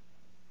previous one?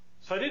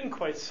 So I didn't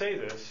quite say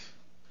this,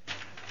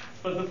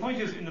 but the point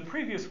is, in the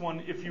previous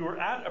one, if you were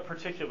at a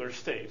particular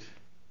state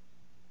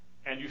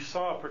and you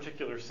saw a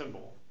particular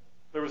symbol,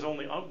 there was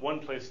only one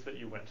place that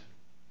you went.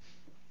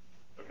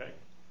 Okay?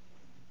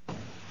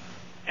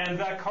 And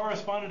that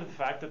corresponded to the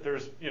fact that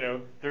there's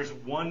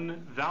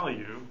one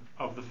value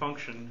of the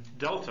function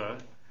delta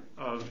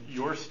of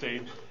your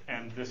state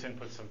and this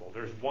input symbol.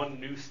 There's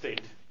one new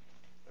state.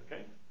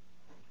 Okay?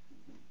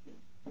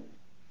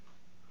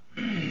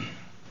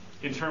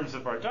 In terms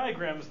of our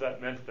diagrams,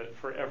 that meant that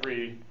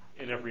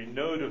in every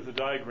node of the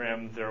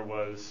diagram there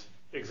was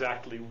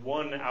exactly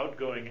one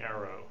outgoing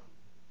arrow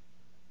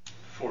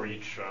for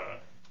each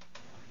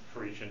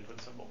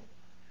input symbol.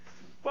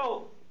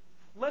 Well,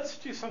 let's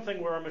do something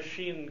where our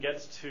machine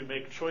gets to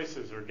make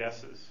choices or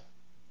guesses.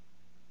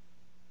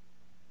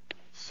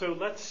 So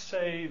let's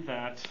say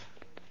that,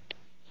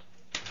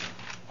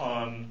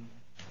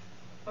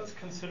 let's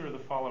consider the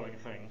following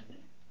thing.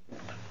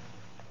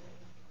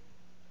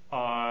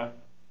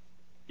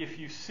 If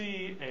you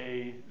see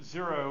a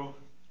 0,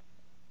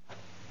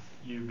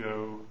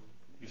 you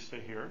stay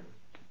here.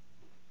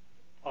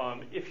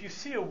 If you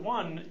see a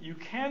 1, you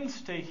can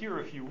stay here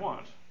if you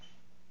want.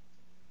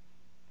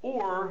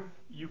 Or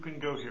you can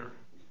go here.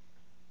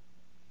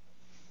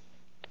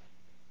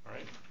 All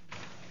right.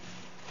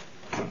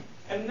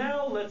 And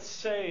now let's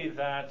say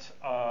that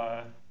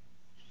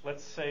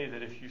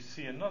if you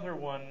see another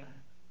one and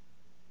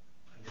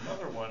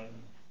another one,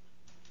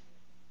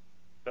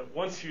 that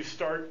once you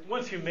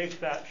make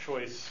that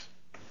choice,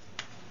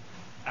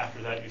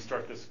 after that you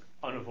start this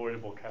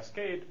unavoidable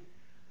cascade.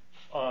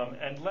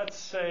 And let's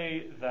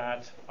say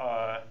that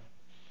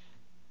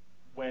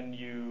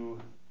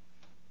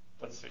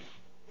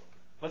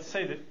let's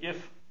say that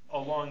if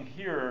along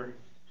here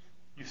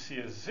you see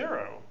a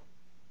 0,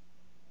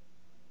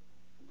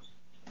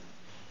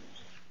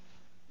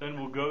 then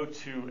we'll go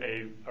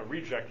to a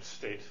reject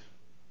state,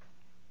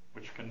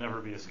 which can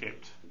never be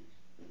escaped.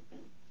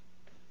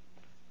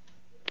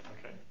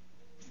 Okay.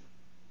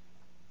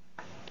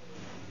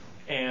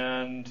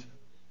 And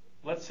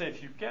let's say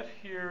if you get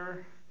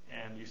here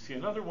and you see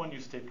another one, you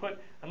stay put.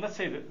 And let's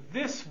say that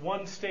this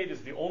one state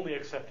is the only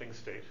accepting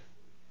state.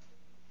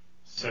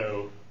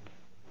 So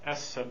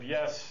S sub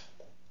yes,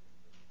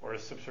 or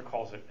as Sipser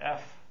calls it,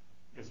 F,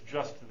 is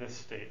just this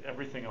state.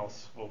 Everything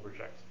else will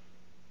reject.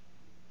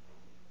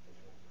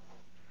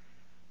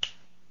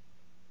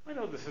 I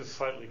know this is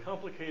slightly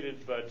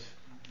complicated, but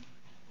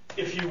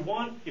if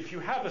you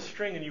have a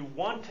string and you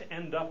want to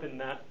end up in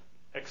that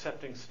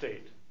accepting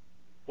state,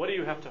 what do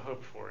you have to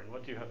hope for, and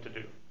what do you have to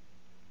do?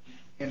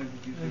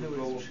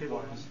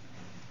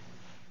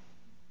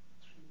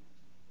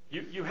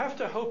 You have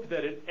to hope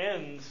that it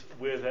ends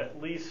with at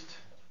least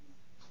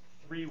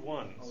 3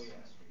 ones. Oh, yes.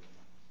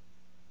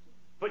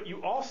 But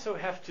you also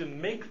have to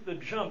make the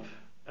jump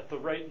at the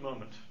right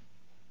moment.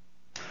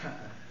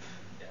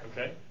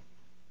 Okay?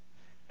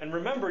 And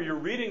remember, you're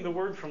reading the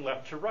word from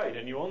left to right,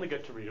 and you only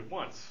get to read it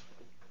once.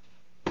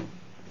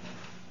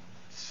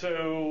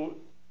 So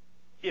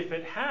if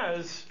it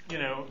has,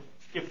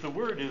 if the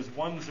word is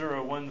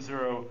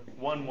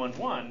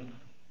 1010111,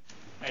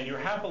 and you're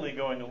happily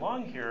going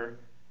along here,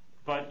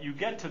 but you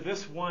get to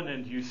this one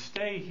and you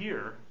stay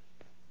here,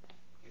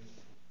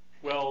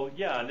 well,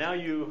 now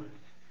you're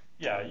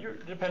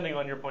depending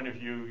on your point of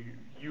view,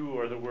 you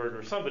or the word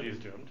or somebody is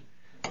doomed,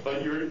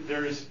 but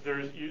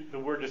the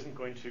word isn't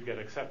going to get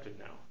accepted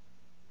now.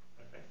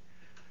 Okay.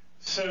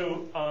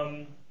 So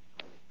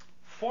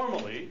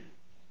formally,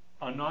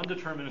 a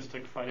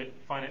non-deterministic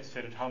finite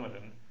state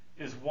automaton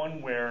is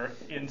one where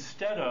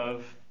instead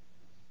of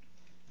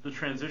the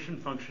transition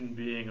function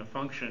being a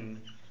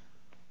function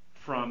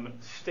from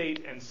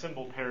state and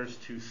symbol pairs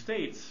to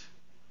states,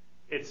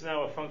 it's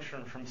now a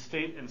function from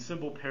state and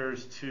symbol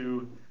pairs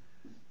to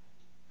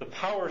the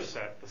power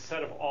set, the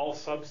set of all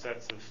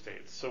subsets of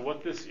states. So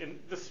this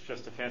is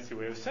just a fancy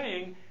way of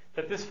saying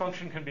that this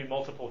function can be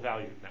multiple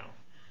valued now.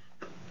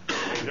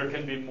 Okay, there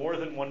can be more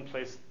than one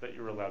place that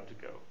you're allowed to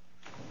go.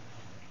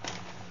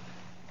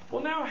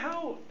 Well, now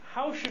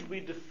how should we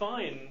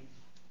define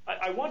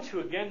I want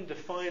to again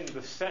define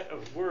the set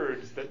of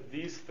words that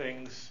these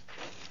things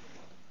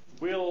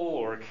will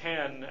or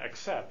can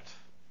accept.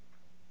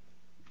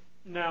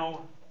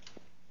 Now,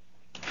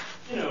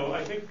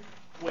 I think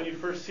when you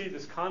first see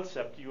this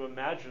concept, you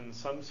imagine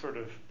some sort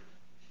of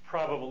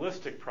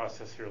probabilistic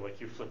process here,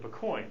 like you flip a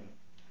coin.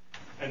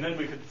 And then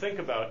we could think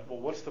about, well,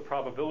 what's the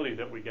probability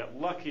that we get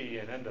lucky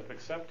and end up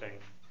accepting?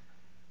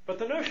 But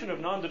the notion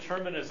of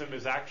non-determinism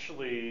is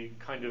actually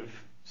kind of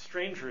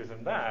stranger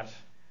than that.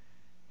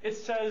 It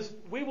says,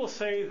 we will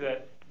say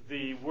that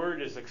the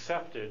word is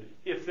accepted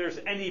if there's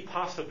any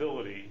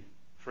possibility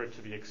for it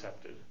to be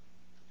accepted.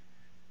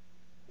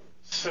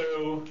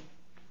 So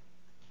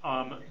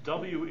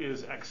W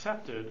is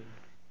accepted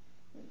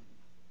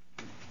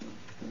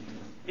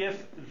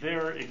if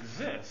there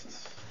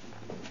exists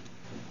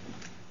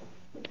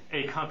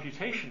a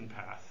computation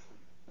path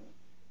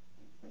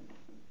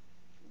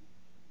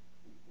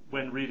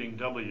when reading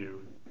W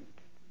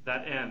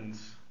that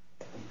ends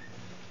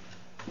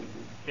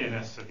in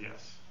S sub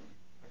yes.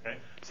 Okay?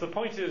 So the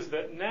point is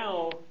that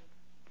now,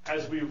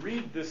 as we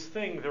read this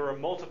thing, there are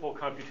multiple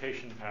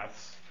computation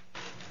paths.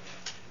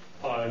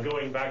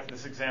 Going back to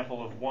this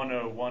example of 10,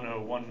 10,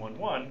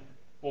 111,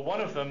 well,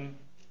 one of them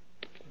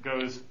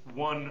goes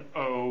 10,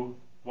 10,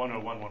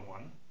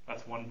 111.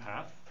 That's one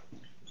path.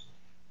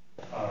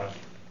 I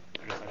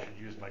guess I should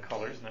use my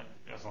colors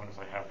as long as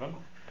I have them.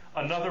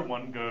 Another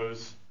one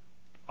goes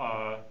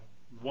 1,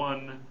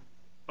 0,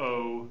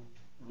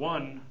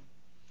 1,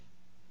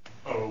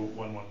 0,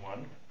 1, 1,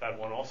 1. That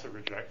one also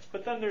rejects.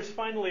 But then there's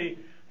finally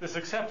this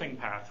accepting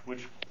path,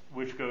 which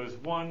goes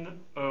 1,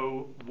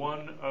 0,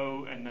 1,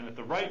 0, and then at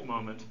the right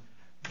moment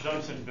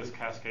jumps into this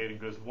cascade and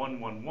goes 1,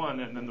 1, 1,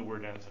 and then the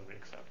word ends and we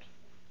accept.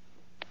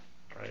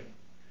 Right?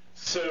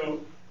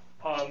 So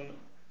I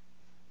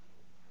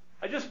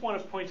just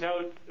want to point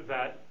out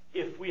that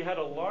if we had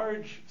a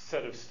large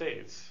set of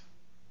states,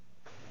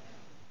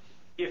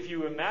 if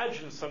you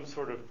imagine some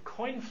sort of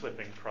coin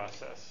flipping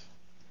process,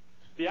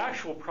 the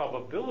actual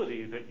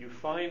probability that you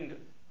find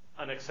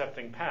an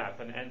accepting path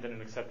and end in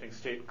an accepting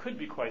state could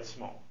be quite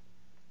small.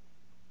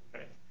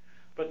 Okay?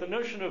 But the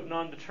notion of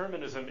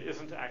non-determinism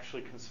isn't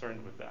actually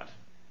concerned with that.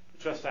 It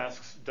just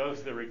asks,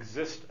 does there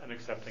exist an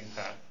accepting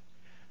path?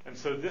 And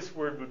so this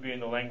word would be in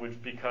the language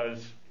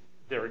because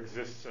there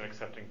exists an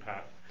accepting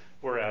path.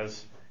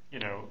 Whereas,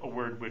 a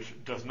word which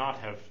does not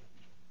have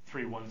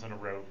 3 ones in a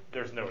row,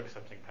 there's no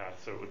accepting path,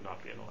 so it would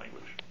not be in the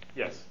language.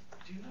 Yes?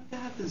 Do you have to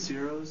have the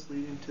zeros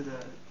leading to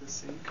the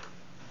sync?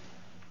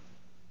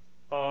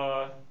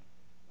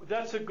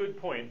 That's a good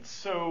point.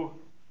 So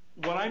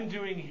what I'm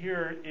doing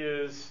here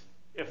is,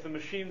 if the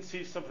machine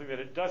sees something that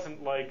it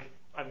doesn't like,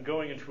 I'm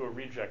going into a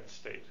reject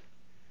state.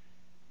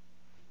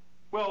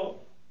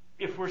 Well,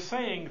 if we're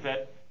saying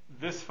that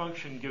this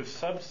function gives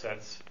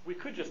subsets, we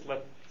could just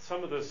let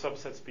some of those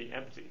subsets be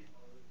empty,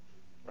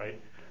 right?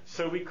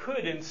 So we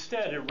could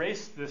instead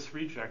erase this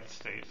reject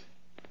state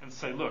and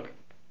say, look,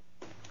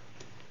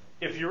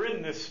 if you're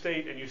in this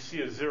state and you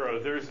see a 0,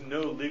 there's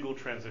no legal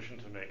transition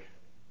to make,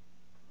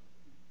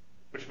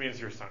 which means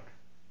you're sunk.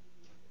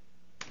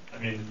 I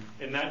mean,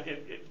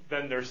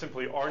 then there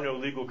simply are no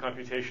legal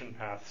computation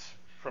paths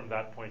from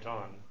that point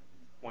on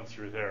once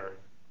you're there,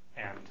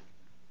 and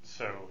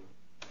so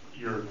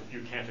you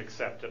can't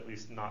accept, at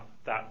least not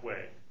that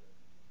way.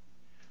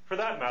 For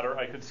that matter,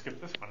 I could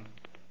skip this one.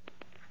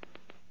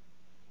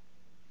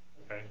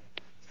 Okay?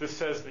 This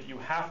says that you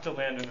have to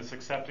land in this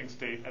accepting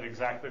state at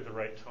exactly the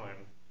right time.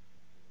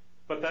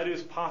 But that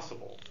is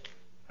possible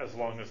as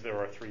long as there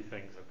are 3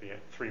 things at the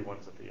end, 3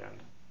 ones at the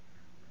end.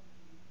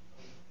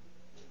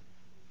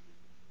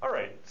 All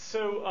right,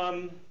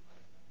 so,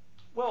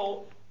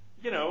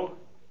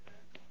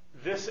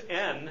 this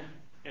n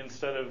in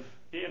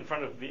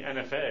front of the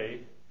NFA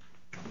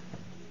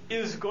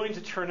is going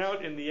to turn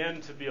out in the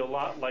end to be a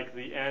lot like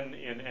the n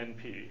in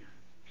NP.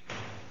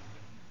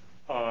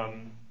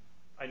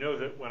 I know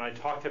that when I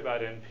talked about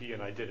NP,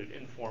 and I did it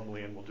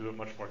informally, and we'll do it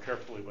much more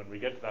carefully when we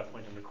get to that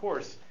point in the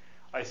course,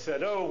 I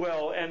said,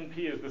 NP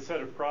is the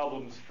set of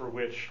problems for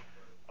which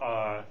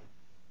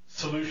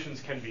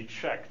solutions can be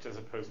checked as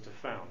opposed to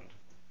found.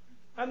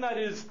 And I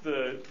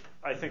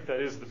think that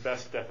is the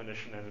best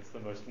definition, and it's the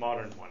most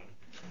modern one.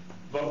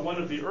 But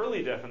one of the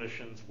early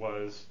definitions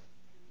was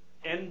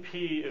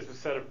NP is a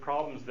set of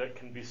problems that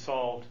can be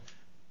solved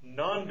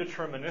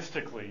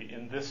non-deterministically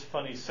in this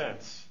funny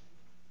sense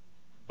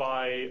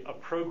by a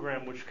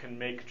program which can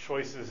make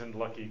choices and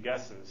lucky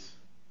guesses.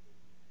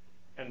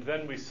 And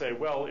then we say,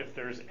 well, if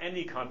there's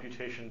any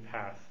computation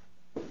path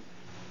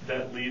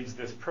that leads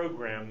this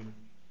program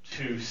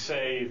to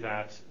say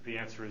that the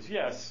answer is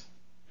yes,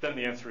 then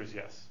the answer is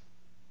yes.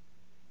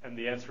 And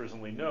the answer is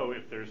only no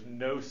if there's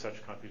no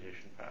such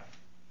computation path.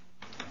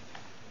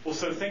 Well,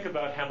 so think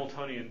about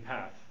Hamiltonian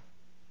path,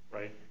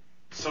 right?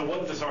 So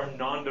what does our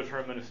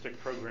non-deterministic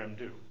program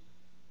do?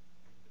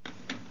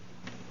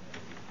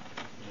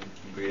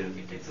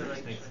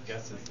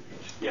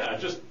 Yeah, it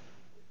just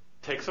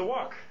takes a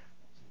walk.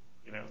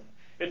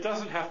 It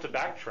doesn't have to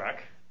backtrack.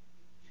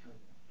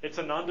 It's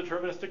a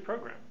non-deterministic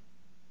program.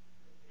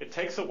 It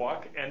takes a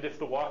walk, and if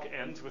the walk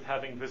ends with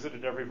having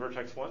visited every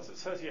vertex once, it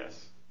says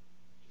yes.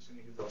 Just an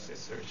exhaustive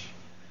search.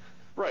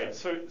 Right,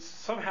 so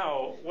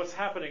somehow what's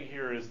happening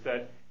here is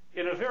that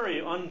in a very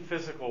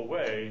unphysical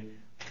way,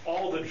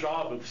 all the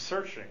job of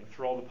searching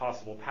through all the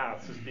possible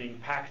paths is being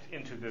packed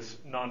into this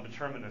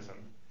non-determinism,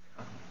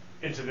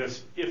 into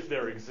this if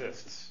there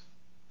exists.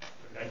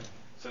 Okay?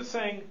 So it's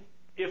saying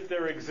if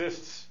there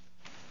exists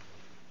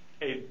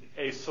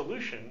a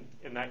solution,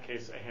 in that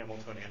case a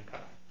Hamiltonian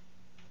path.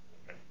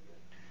 Okay?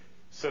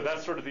 So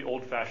that's sort of the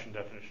old-fashioned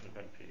definition of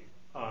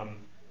NP.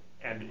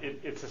 And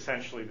it's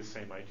essentially the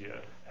same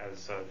idea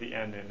as the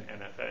N in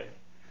NFA.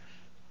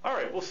 All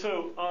right, well,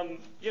 so,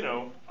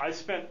 I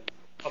spent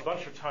a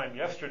bunch of time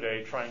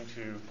yesterday trying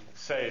to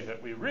say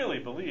that we really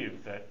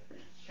believe that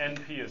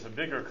NP is a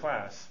bigger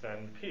class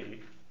than P.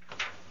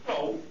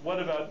 Well, what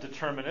about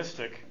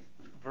deterministic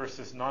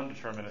versus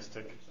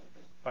non-deterministic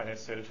finite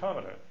state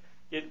automata?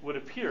 It would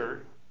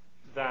appear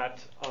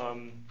that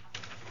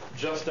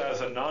just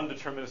as a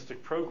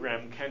non-deterministic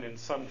program can, in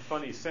some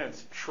funny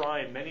sense,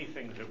 try many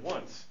things at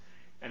once,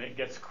 and it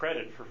gets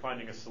credit for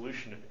finding a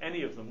solution if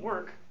any of them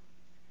work,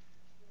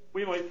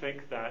 we might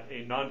think that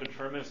a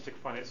non-deterministic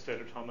finite state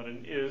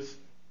automaton is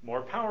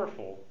more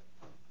powerful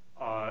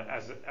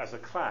as a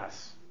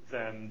class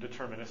than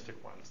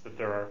deterministic ones. That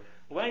there are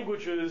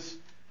languages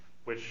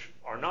which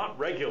are not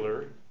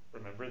regular,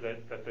 remember,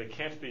 that they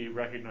can't be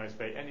recognized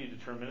by any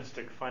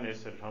deterministic finite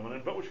state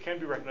automaton, but which can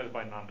be recognized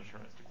by a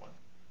non-deterministic one.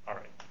 All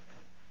right.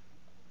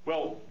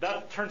 Well,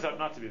 that turns out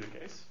not to be the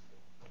case.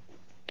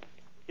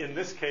 In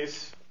this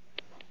case,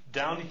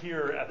 down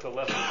here at the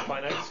level of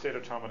finite state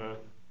automata,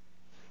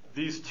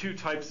 these two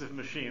types of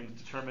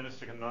machines,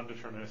 deterministic and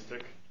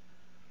non-deterministic,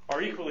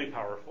 are equally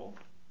powerful.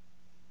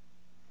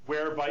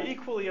 Where by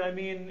equally, I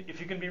mean if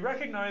you can be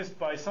recognized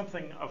by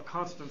something of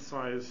constant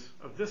size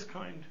of this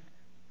kind,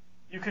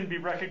 you can be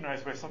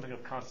recognized by something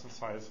of constant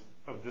size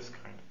of this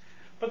kind.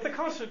 But the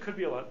constant could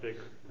be a lot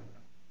bigger.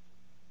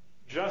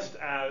 Just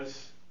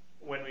as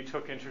when we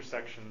took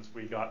intersections,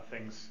 we got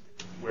things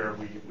where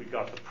we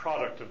got the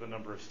product of the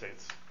number of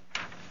states,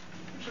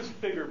 which is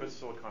bigger but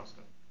still a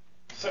constant.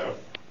 So,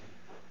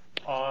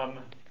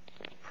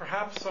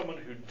 perhaps someone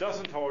who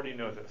doesn't already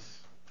know this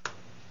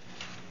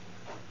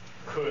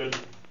could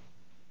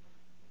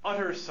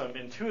utter some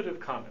intuitive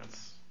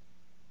comments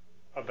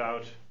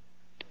about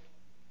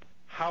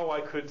how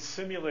I could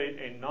simulate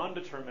a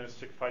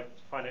non-deterministic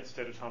finite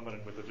state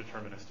automaton with a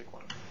deterministic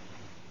one.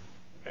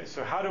 Okay,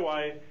 so how do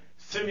I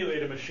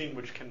simulate a machine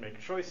which can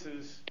make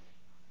choices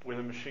with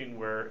a machine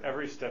where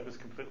every step is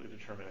completely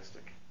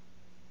deterministic?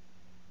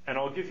 And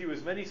I'll give you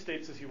as many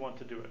states as you want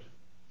to do it.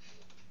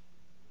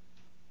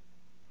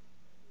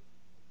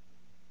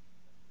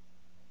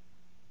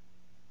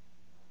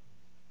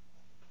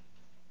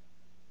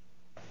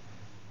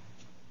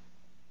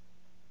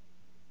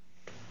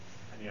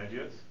 Any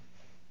ideas?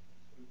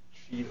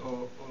 Treat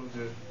all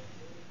the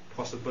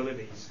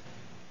possibilities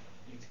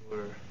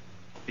into a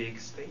big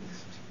space.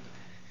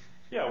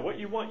 Yeah, what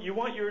you want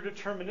your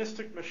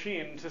deterministic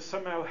machine to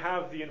somehow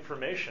have the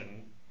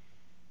information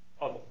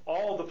of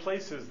all the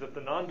places that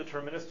the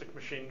non-deterministic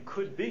machine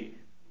could be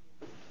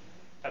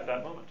at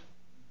that moment.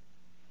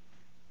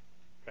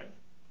 Okay?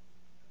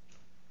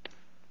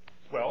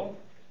 Well,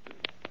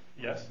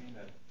 yes? Does that mean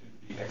that it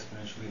would be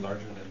exponentially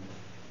larger than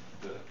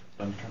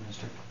the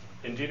non-deterministic?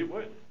 Indeed it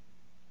would.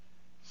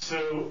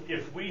 So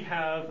if we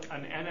have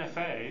an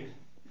NFA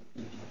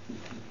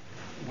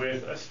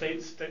with a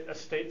state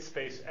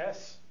space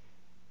S,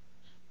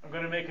 I'm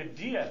going to make a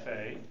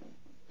DFA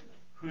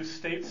whose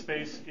state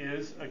space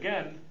is,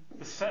 again,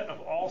 the set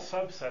of all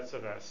subsets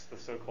of S, the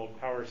so-called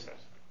power set.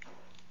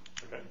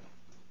 Okay?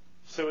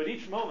 So at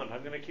each moment,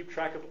 I'm going to keep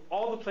track of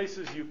all the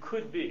places you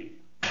could be.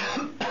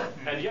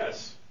 And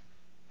yes,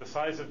 the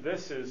size of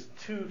this is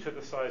 2 to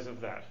the size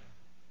of that.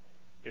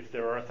 If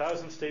there are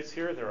 1,000 states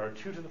here, there are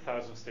 2 to the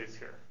 1,000 states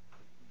here.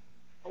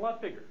 A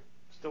lot bigger,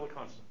 still a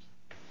constant.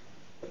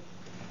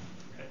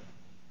 Okay.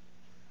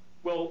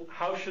 Well,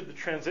 how should the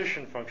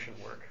transition function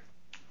work?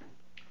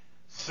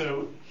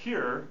 So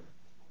here,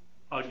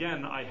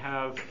 again, I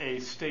have a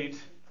state,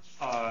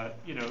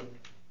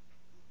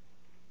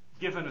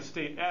 given a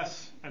state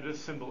S and a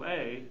symbol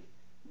A,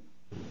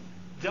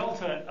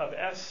 delta of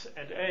S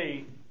and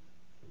A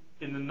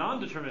in the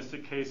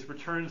non-deterministic case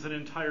returns an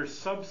entire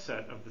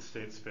subset of the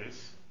state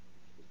space.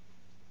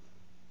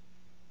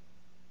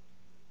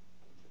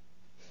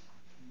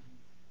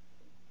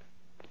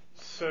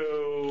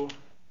 So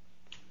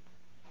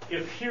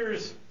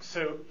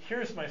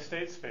here's my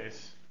state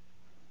space,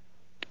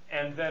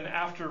 and then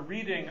after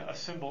reading a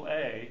symbol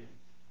A,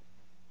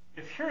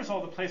 if here's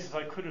all the places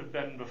I could have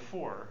been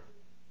before,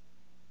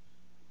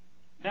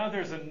 now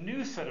there's a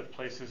new set of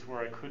places where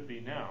I could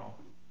be now.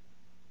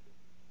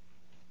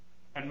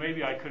 And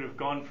maybe I could have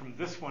gone from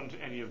this one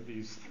to any of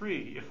these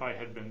 3 if I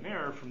had been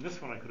there. From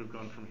this one I could have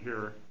gone from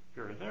here,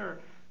 here, or there.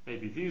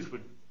 Maybe these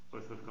would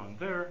both have gone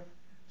there.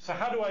 So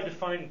how do I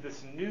define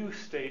this new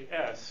state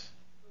S,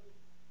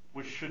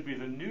 which should be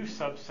the new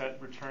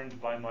subset returned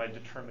by my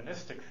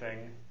deterministic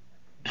thing,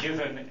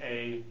 given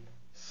a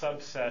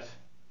subset,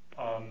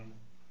 well,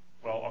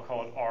 I'll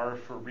call it R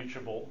for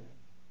reachable,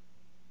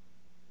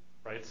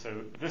 right?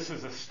 So this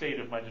is a state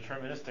of my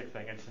deterministic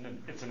thing.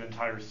 It's an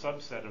entire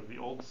subset of the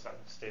old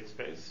state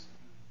space.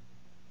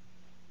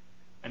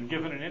 And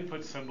given an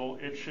input symbol,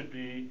 it should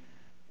be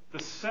the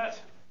set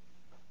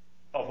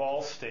of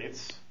all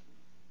states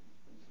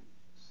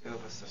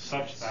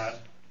such that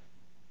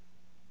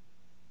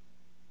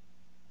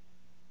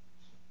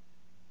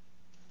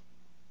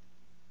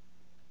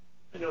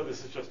I know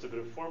this is just a bit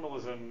of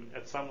formalism.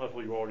 At some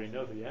level, you already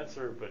know the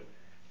answer, but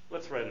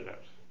let's write it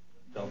out.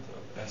 Delta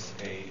of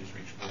SA is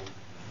reachable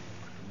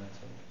from that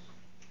set.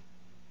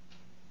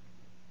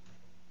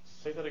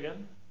 Say that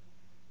again?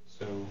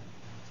 So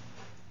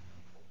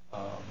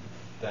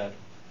that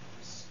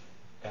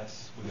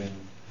S within,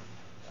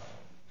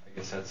 I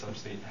guess that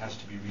substate has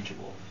to be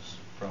reachable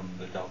from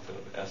the delta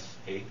of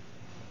SA.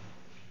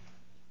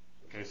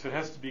 Okay, so it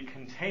has to be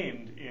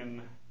contained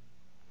in,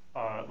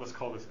 let's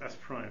call this S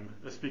prime.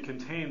 This be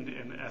contained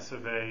in S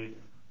of A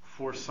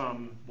for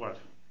some, what?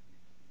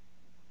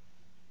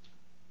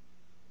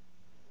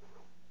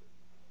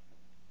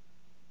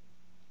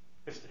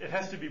 It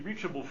has to be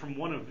reachable from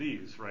one of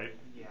these, right?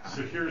 Yeah.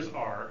 So here's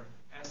R.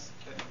 S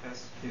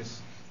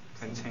is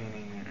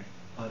containing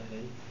RA.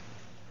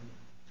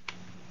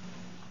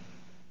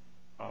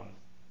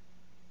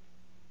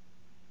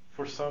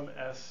 For some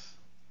S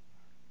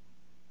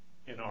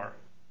in R.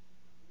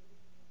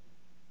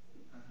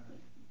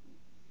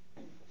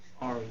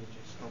 R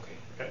just okay.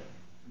 Okay.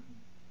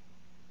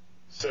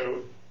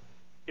 So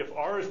if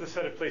R is the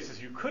set of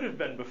places you could have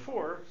been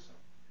before,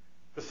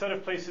 the set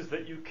of places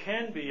that you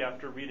can be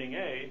after reading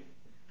A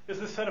is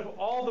the set of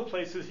all the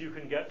places you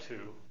can get to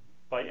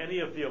by any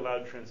of the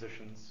allowed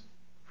transitions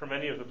from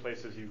any of the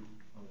places you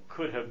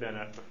could have been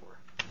at before.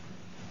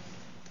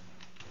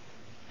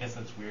 I guess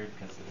that's weird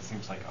because it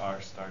seems like R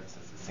starts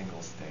as a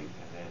single state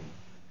and then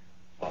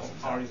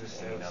blossoms R out is a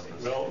set in of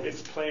numbers. Well,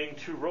 it's playing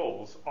two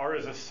roles. R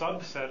is a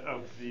subset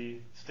of the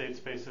state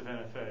space of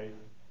NFA,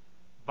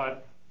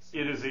 but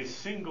it is a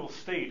single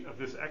state of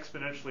this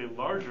exponentially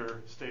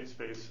larger state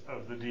space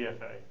of the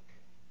DFA.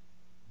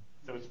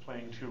 So it's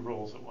playing two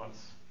roles at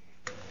once.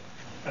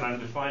 And I'm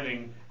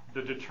defining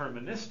the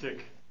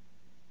deterministic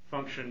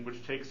function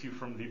which takes you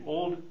from the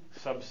old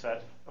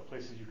subset of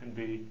places you can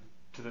be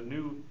to the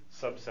new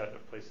subset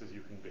of places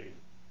you can be.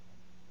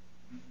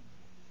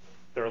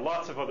 There are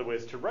lots of other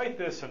ways to write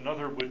this.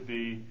 Another would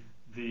be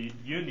the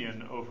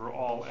union over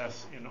all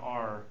S in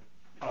R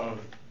of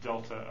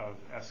delta of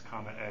S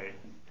comma A,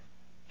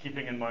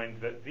 keeping in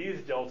mind that these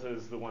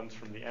deltas, the ones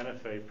from the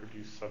NFA,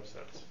 produce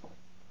subsets.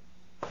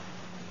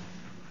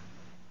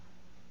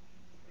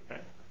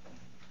 Okay?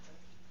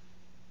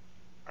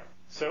 All right.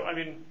 So, I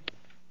mean,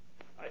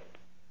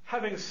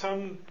 having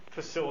some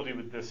facility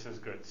with this is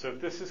good. So if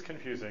this is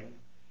confusing,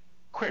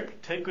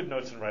 quick, take good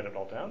notes and write it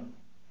all down.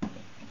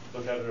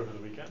 Look at it over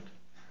the weekend.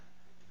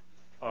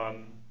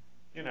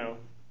 You know,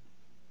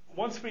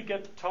 once we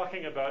get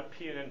talking about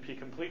P and NP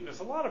completeness,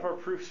 a lot of our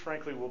proofs,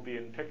 frankly, will be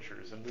in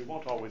pictures, and we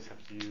won't always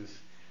have to use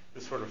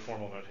this sort of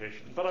formal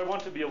notation. But I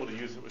want to be able to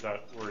use it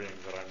without worrying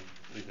that I'm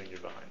leaving you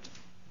behind.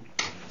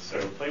 So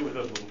play with it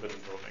a little bit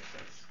until it makes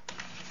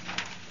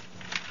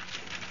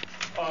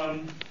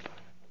sense.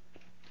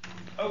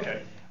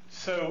 Okay,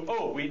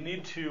 so, we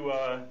need to,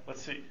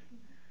 let's see.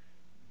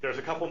 There's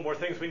a couple more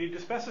things we need to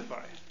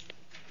specify.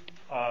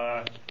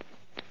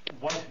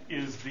 What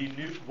is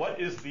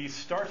the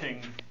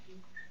starting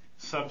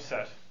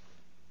subset?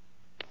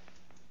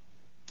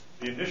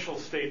 The initial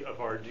state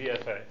of our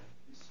DFA.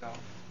 So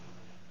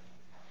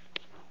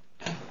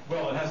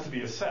Well, it has to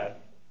be a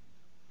set.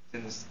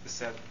 then the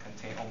set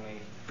contain only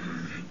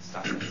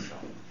stuff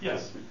itself.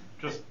 Yes,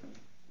 just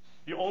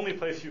the only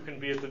place you can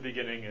be at the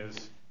beginning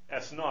is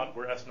S naught,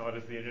 where S naught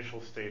is the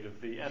initial state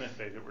of the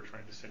NFA that we're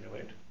trying to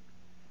simulate.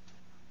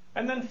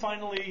 And then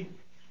finally,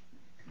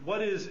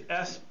 what is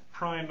S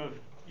prime of,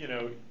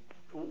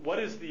 what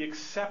is the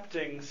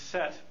accepting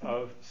set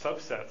of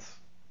subsets?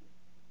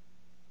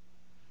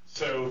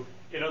 So,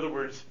 in other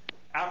words,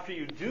 after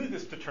you do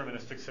this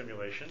deterministic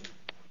simulation,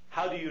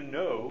 how do you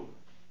know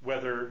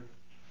whether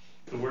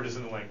the word is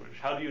in the language?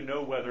 How do you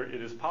know whether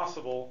it is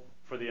possible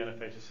for the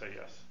NFA to say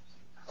yes?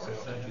 So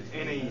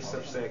any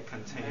subset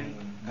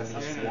containing at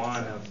least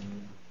one of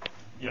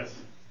Yes,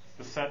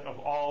 the set of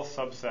all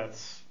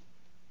subsets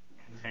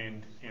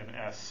contained in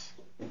S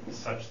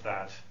such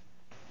that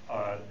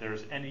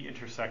there's any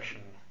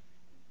intersection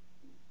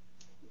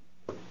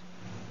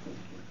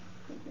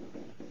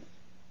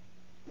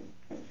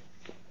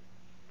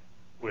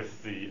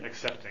with the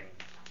accepting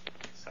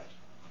set.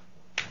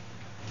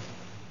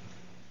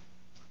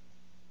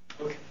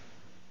 Okay.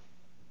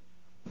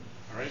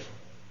 All right.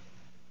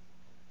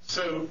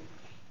 So,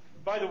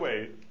 by the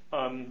way,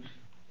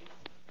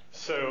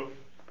 so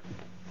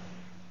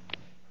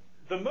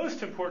the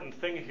most important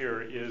thing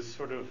here is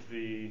sort of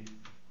the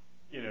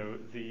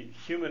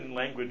human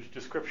language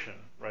description,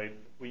 right?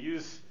 We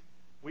use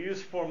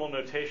formal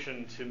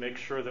notation to make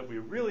sure that we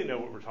really know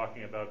what we're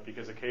talking about,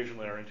 because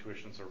occasionally our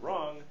intuitions are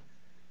wrong.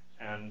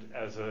 and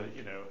as a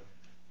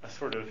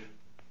sort of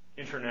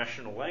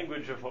international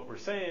language of what we're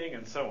saying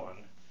and so on.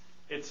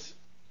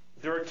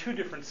 There are two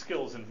different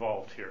skills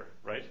involved here,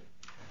 right?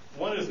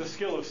 One is the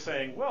skill of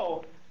saying,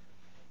 well,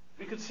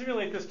 we could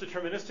simulate this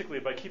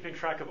deterministically by keeping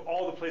track of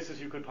all the places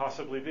you could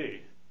possibly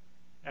be.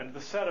 And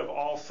the set of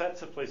all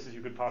sets of places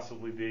you could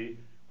possibly be,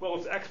 well,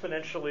 it's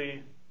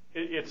exponentially,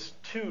 it's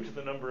 2 to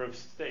the number of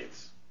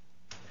states.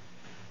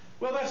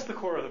 Well, that's the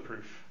core of the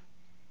proof.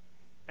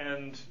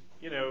 And,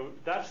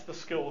 that's the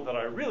skill that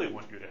I really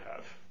want you to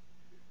have.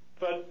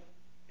 But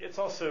it's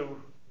also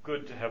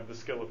good to have the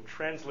skill of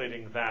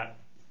translating that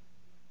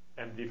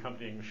and the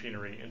accompanying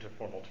machinery into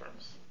formal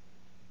terms.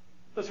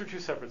 Those are two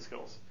separate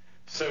skills.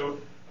 So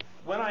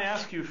when I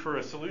ask you for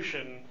a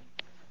solution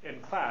in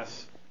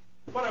class,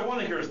 what I want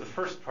to hear is the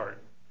first part,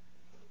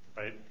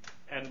 right?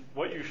 And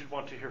what you should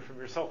want to hear from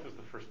yourself is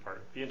the first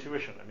part, the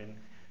intuition. I mean,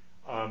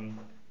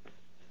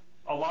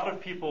 a lot of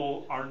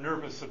people are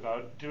nervous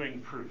about doing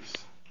proofs.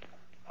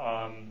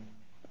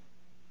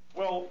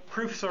 Well,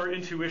 proofs are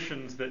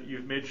intuitions that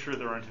you've made sure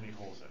there aren't any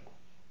holes in.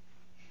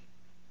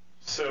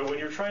 So when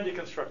you're trying to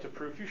construct a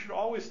proof, you should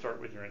always start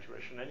with your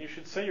intuition, and you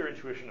should say your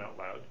intuition out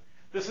loud.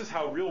 This is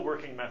how real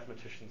working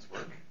mathematicians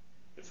work.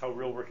 It's how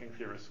real working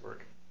theorists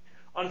work.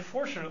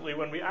 Unfortunately,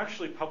 when we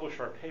actually publish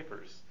our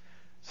papers,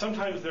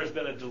 sometimes there's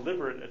been a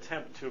deliberate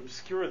attempt to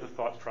obscure the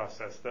thought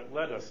process that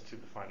led us to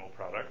the final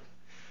product.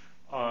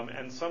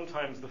 And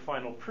sometimes the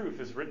final proof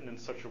is written in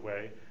such a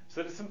way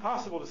so that it's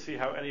impossible to see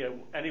how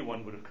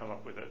anyone would have come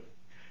up with it.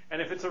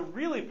 And if it's a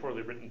really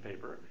poorly written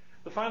paper,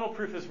 the final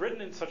proof is written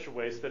in such a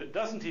way so that it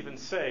doesn't even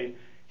say,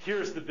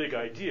 here's the big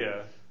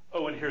idea,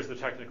 oh, and here's the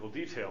technical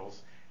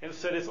details.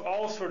 Instead, it's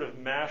all sort of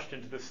mashed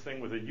into this thing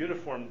with a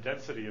uniform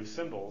density of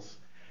symbols.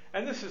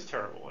 And this is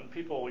terrible. And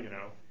people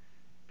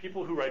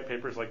who write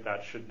papers like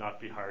that should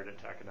not be hired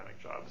into academic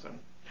jobs.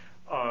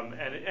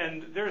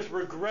 And there's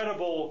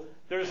regrettable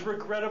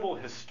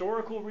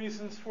historical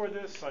reasons for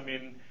this. I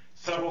mean,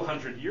 several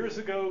hundred years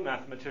ago,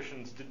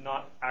 mathematicians did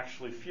not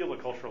actually feel a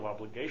cultural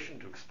obligation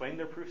to explain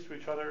their proofs to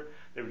each other.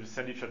 They would just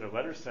send each other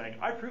letters saying,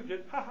 I proved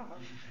it, ha ha ha.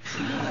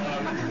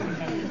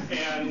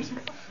 And,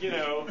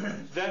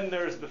 then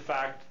there's the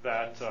fact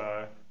that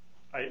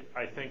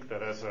I think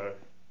that as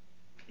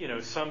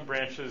some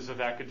branches of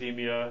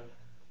academia,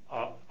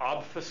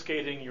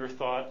 obfuscating your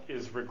thought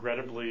is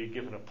regrettably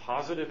given a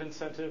positive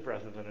incentive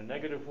rather than a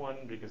negative one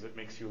because it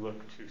makes you look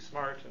too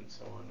smart and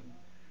so on.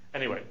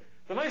 Anyway,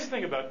 the nice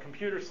thing about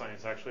computer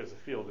science actually as a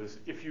field is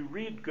if you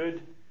read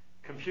good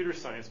computer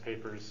science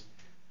papers,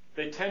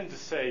 they tend to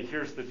say,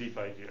 here's the deep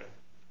idea.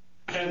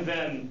 And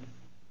then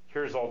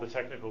here's all the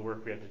technical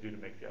work we had to do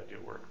to make the idea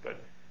work.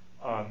 But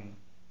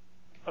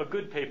a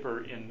good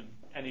paper in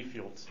any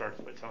field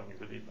starts by telling you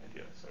the deep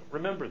idea. So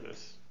remember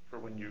this for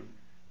when you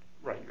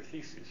write your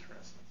theses, for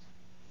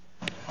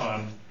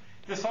instance.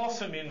 This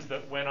also means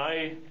that when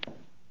I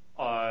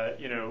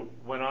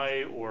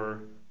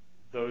or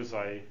those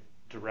I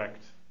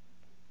direct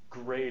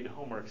grade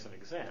homeworks and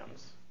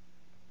exams,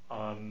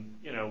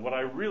 what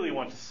I really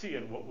want to see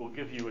and what will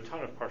give you a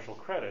ton of partial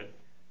credit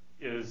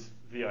is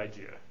the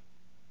idea,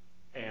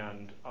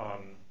 and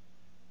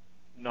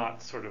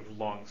not sort of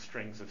long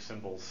strings of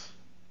symbols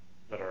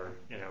that are,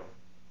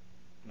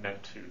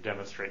 meant to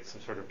demonstrate some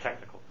sort of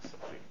technical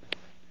facility.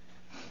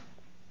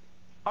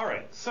 All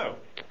right, so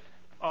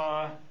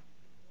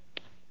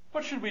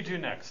what should we do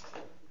next?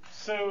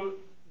 So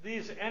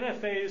these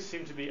NFAs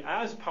seem to be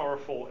as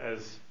powerful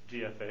as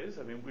DFAs.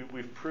 I mean,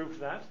 we've proved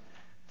that.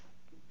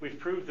 We've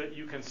proved that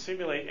you can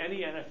simulate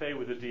any NFA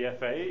with a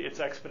DFA. It's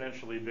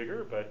exponentially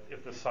bigger, but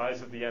if the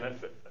size of the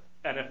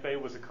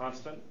NFA was a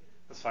constant,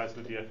 the size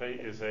of the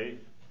DFA is a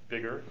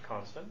bigger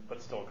constant,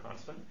 but still a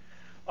constant.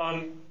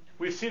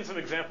 We've seen some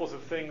examples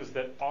of things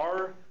that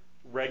are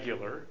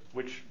regular,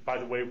 which, by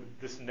the way,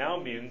 this now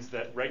means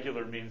that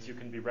regular means you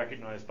can be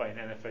recognized by an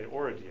NFA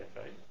or a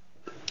DFA.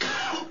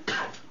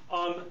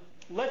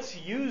 Let's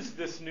use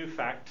this new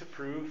fact to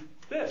prove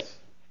this.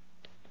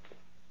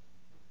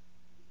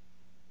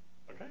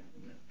 Okay?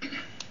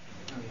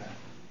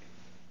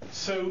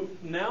 So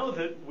now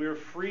that we're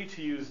free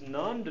to use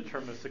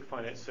non-deterministic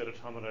finite state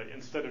automata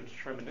instead of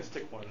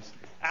deterministic ones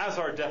as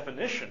our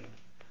definition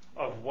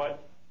of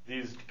what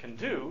these can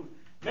do,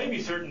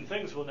 maybe certain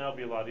things will now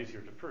be a lot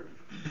easier to prove.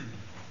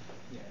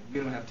 Yeah,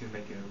 you don't have to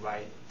make it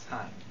right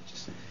time.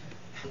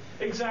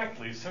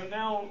 Exactly. So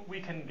now we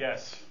can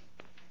guess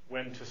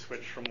when to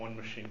switch from one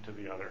machine to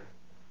the other.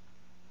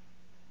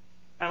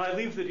 And I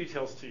leave the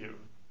details to you.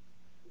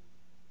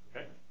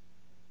 Okay?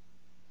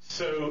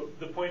 So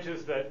the point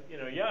is that,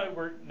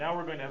 we're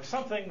going to have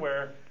something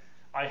where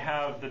I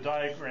have the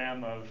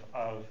diagram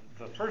of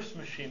the first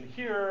machine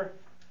here,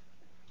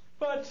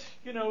 but,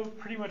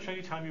 pretty much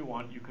any time you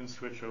want, you can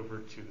switch over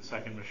to the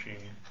second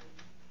machine.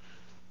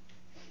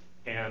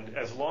 And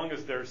as long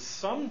as there's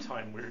some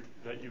time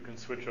that you can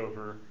switch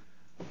over,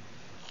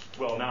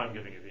 well, now I'm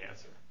giving you the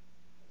answer.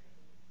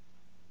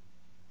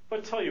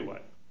 But tell you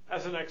what,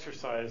 as an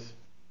exercise,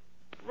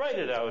 write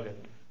it out in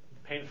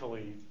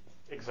painfully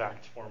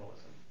exact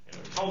formalism.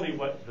 Tell me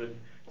what the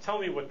Tell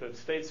me what the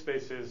state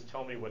space is,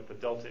 tell me what the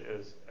delta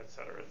is, et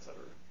cetera, et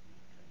cetera.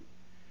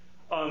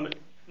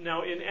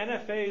 Now, in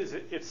NFAs,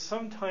 it's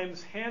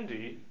sometimes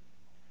handy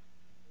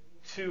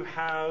to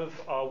have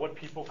what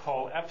people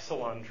call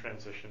epsilon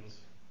transitions,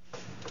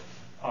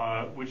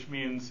 which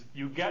means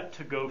you get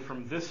to go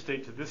from this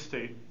state to this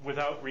state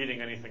without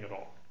reading anything at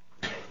all.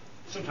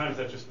 Sometimes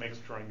that just makes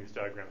drawing these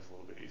diagrams a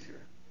little bit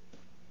easier,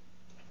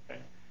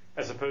 okay?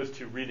 As opposed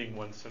to reading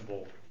one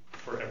symbol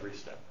for every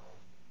step.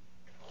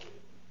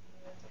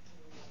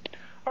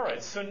 All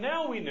right, so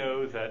now we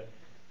know that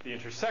the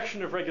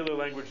intersection of regular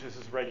languages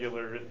is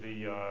regular,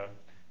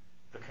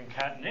 the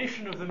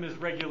concatenation of them is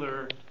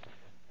regular.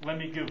 Let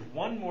me give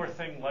one more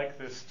thing like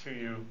this to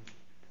you.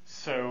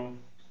 So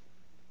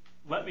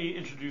let me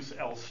introduce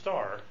L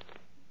star.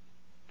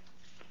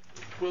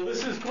 Well,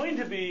 this is going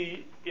to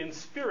be, in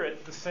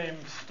spirit, the same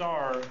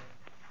star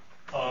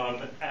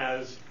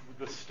as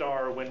the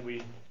star when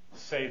we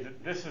say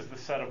that this is the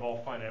set of all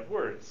finite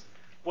words.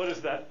 What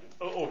is that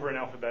over an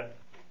alphabet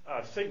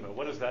sigma?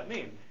 What does that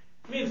mean?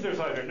 It means there's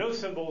either no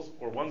symbols,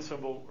 or one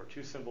symbol, or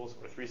two symbols,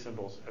 or three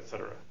symbols,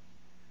 etc.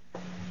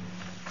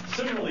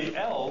 Similarly,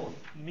 L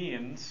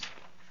means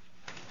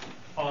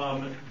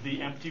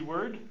the empty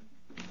word,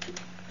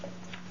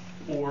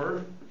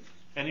 or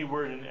any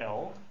word in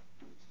L,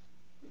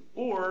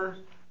 or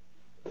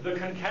the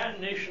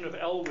concatenation of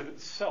L with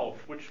itself,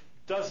 which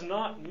does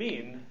not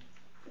mean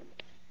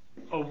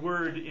a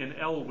word in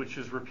L which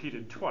is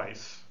repeated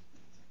twice.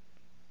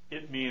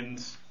 It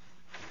means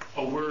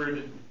a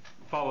word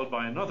followed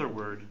by another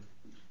word,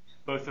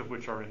 both of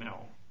which are in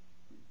L.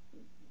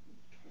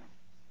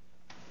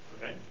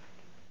 Okay?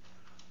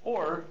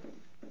 Or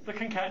the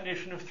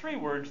concatenation of three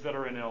words that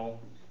are in L,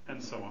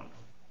 and so on.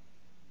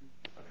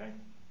 Okay?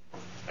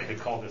 I could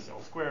call this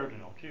L squared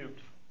and L cubed.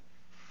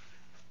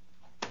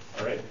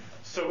 All right?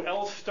 So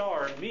L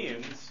star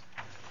means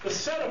the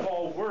set of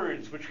all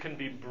words which can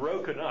be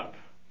broken up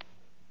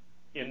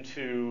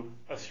into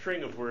a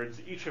string of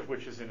words, each of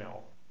which is in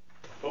L,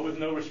 but with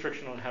no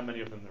restriction on how many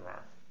of them there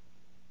are.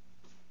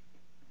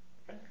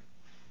 Okay?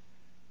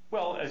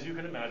 Well, as you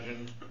can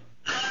imagine,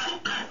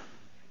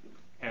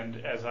 and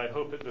as I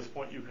hope at this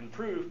point you can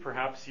prove,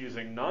 perhaps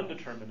using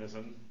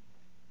non-determinism,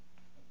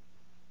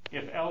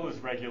 if L is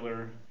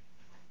regular,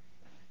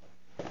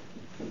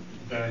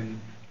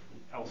 then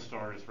L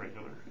star is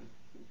regular.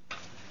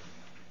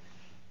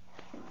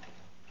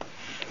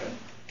 Okay.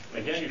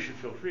 Again, you should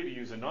feel free to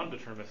use a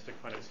non-deterministic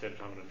finite state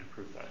automaton to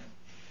prove that.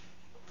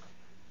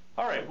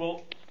 All right,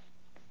 well,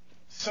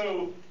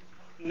 so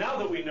now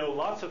that we know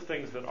lots of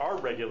things that are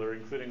regular,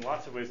 including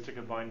lots of ways to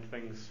combine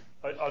things,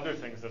 other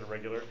things that are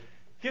regular,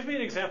 give me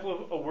an example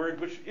of a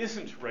word which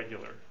isn't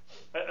regular.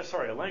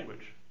 A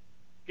language.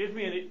 Give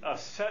me a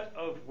set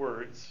of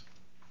words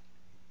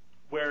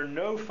where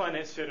no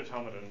finite state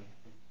automaton,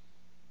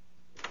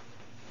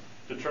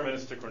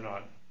 deterministic or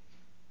not,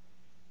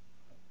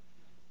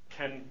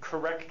 can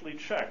correctly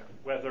check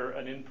whether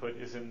an input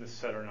is in this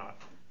set or not.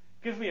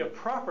 Give me a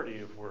property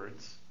of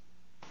words.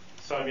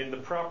 So I mean the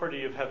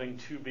property of having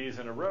two B's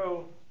in a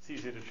row, it's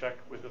easy to check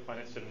with the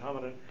finite state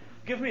automaton.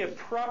 Give me a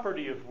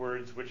property of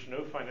words which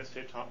no finite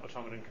state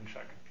automaton can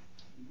check.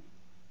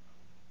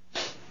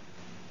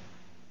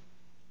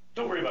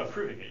 Don't worry about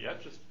proving it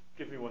yet, just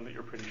give me one that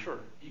you're pretty sure.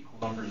 Equal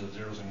numbers of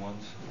zeros and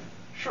ones.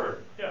 Sure,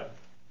 yeah.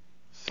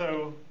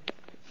 So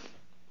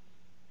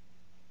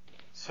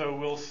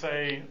we'll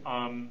say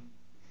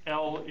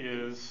L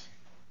is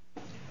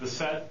the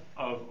set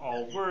of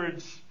all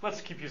words.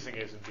 Let's keep using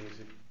A's and B's.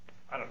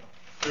 I don't know.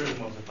 Zeros and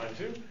ones are fine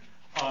too.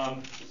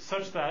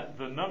 Such that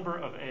the number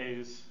of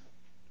A's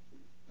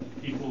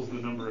equals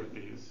the number of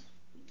B's.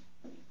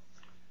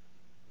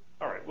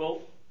 All right,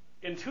 well,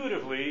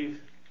 intuitively,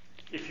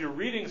 if you're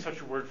reading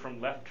such a word from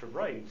left to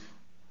right,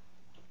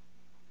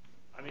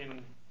 I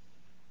mean,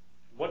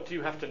 what do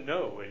you have to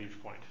know at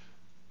each point?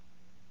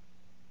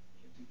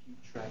 To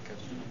keep track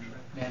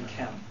of and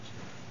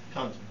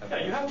count.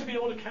 Yeah, you have to be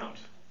able to count.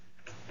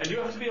 And you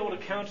have to be able to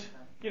count,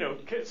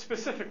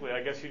 specifically,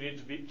 I guess you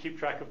need to keep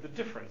track of the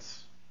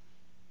difference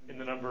in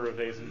the number of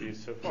A's and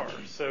B's so far.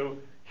 So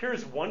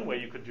here's one way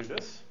you could do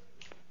this.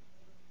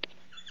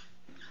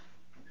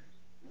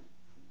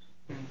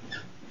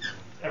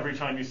 Every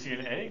time you see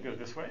an A, go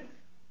this way.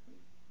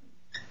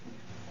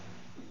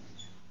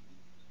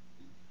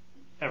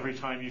 Every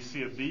time you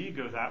see a B,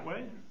 go that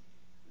way.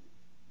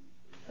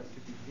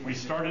 We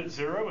start at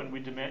 0 and we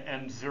demand,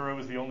 and 0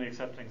 is the only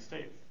accepting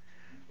state.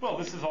 Well,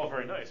 this is all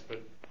very nice,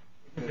 but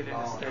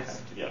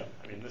yeah,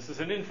 I mean, this is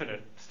an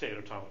infinite state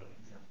automaton.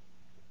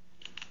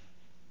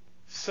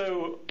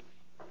 So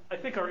I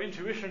think our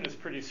intuition is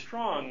pretty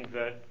strong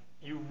that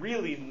you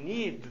really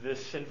need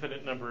this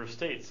infinite number of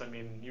states. I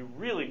mean, you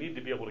really need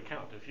to be able to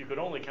count. If you could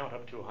only count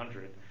up to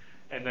 100,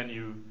 and then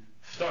you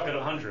stuck at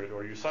 100,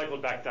 or you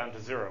cycled back down to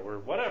 0, or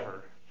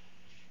whatever,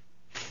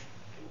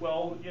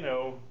 well,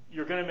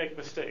 you're going to make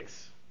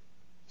mistakes.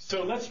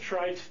 So let's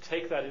try to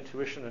take that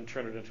intuition and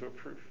turn it into a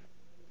proof.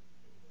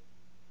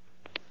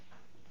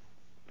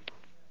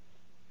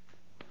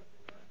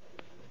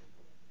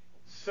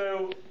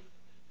 So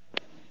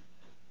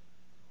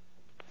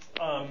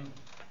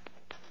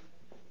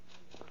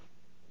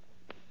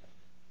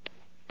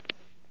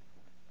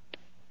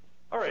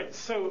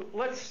So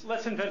let's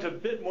invent a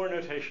bit more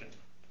notation.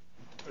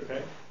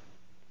 Okay.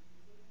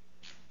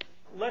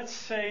 Let's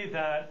say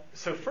that.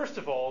 So first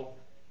of all,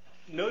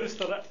 notice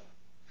that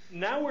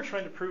now we're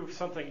trying to prove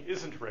something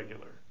isn't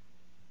regular.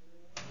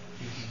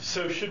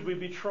 So should we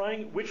be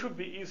trying? Which would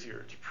be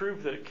easier, to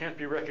prove that it can't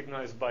be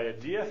recognized by a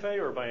DFA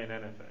or by an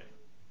NFA?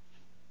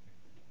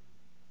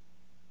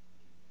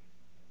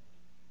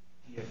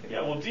 DFA.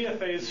 Yeah, well,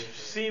 DFAs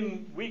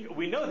seem weak.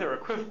 We know they're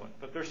equivalent,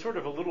 but they're sort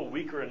of a little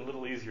weaker and a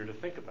little easier to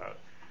think about.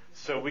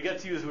 So we get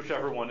to use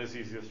whichever one is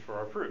easiest for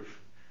our proof.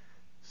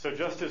 So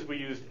just as we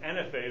used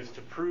NFAs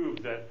to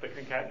prove that the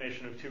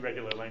concatenation of two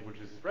regular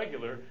languages is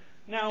regular,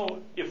 now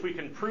if we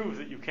can prove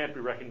that you can't be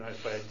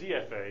recognized by a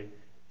DFA,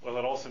 well,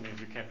 that also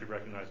means you can't be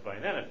recognized by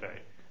an NFA.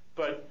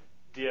 But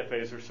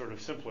DFAs are sort of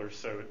simpler,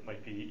 so it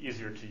might be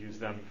easier to use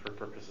them for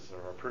purposes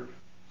of our proof.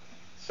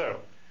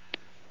 So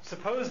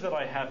suppose that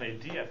I have a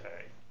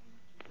DFA.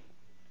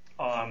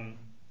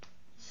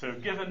 So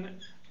given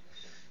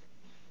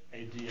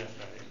a DFA,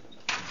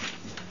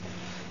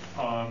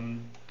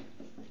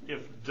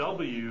 if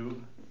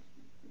W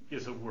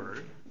is a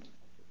word,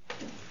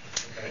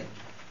 okay,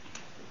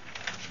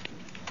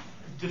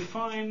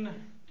 define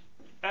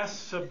S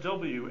sub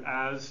W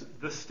as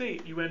the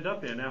state you end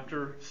up in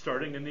after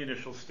starting in the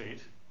initial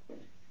state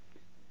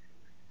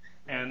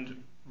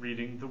and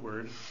reading the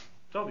word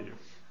W.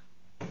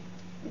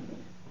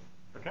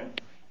 Okay?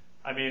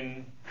 I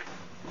mean,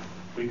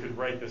 we could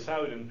write this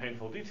out in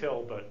painful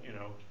detail, but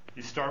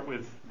you start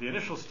with the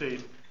initial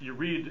state, you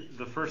read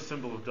the first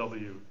symbol of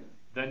W,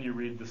 then you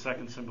read the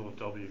second symbol of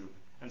W,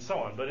 and so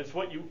on. But it's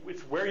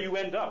where you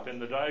end up in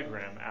the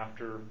diagram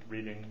after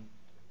reading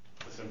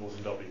the symbols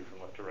in W from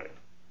left to right.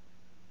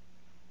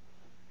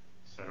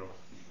 So,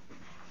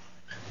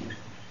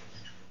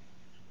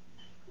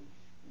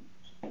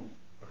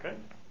 okay.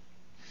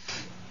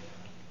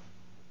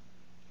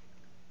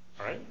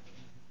 All right.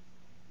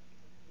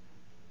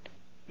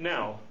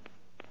 Now,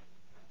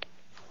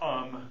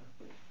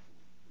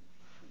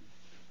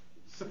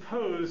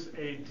 suppose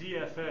a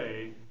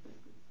DFA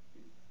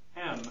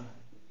M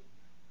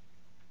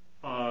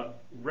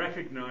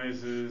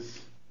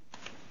recognizes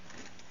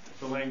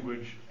the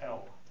language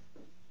L.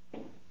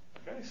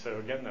 Okay, so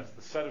again, that's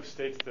the set of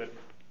states that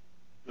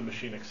the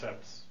machine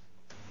accepts.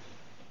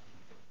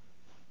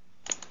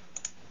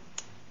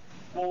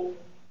 Well,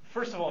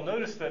 first of all,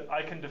 notice that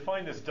I can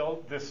define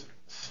this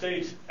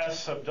state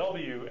S sub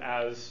W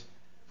as,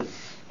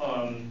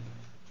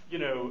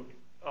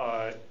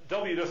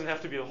 W doesn't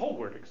have to be the whole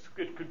word.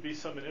 It could be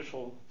some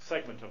initial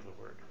segment of the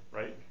word,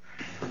 right?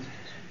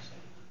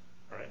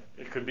 Right.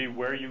 It could be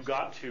where you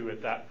got to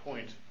at that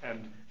point,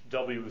 and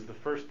W is the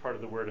first part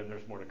of the word, and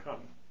there's more to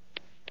come.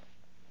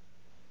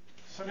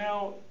 So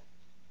now,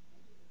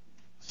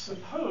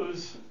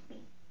 suppose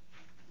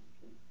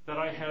that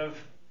I have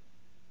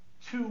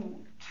two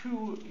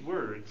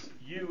words,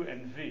 U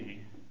and V.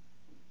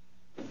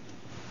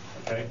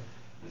 Okay,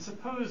 and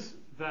suppose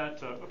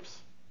that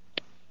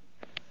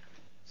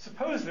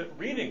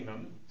reading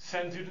them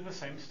sends you to the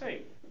same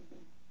state.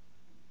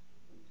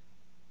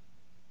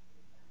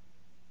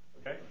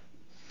 Okay,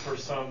 for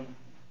some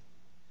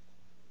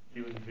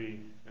U and V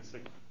and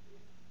sigma.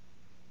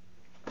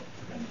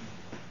 Okay.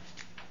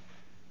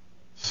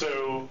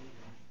 So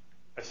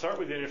I start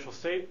with the initial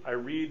state. I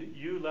read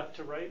U left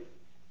to right.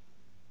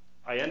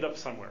 I end up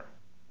somewhere.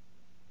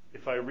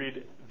 If I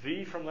read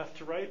V from left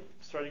to right,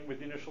 starting with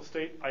the initial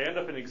state, I end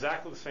up in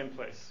exactly the same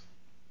place.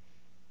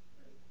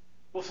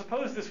 Well,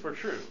 suppose this were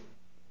true.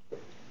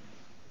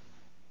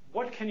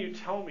 What can you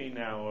tell me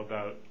now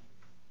about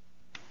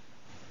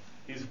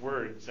these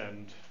words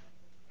and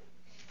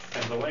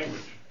the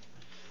language?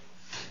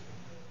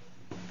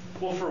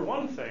 Well, for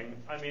one thing,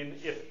 I mean,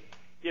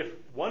 if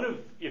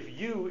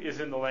U is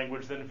in the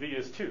language, then V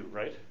is too,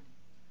 right?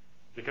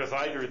 Because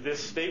either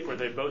this state where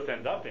they both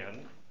end up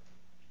in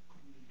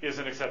is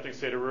an accepting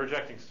state or a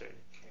rejecting state.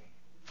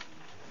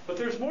 But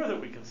there's more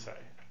that we can say,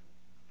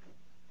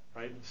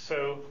 right?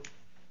 So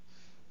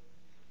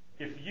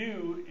if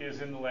U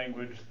is in the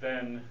language,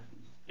 then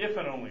if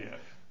and only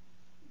if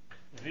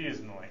V is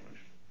in the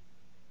language.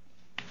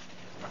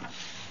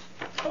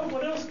 But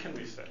what else can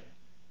we say?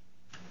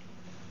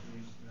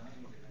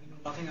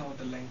 Nothing about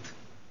the length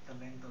of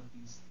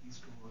these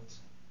two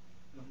words.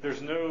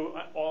 There's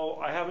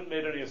I haven't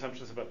made any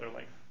assumptions about their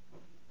length.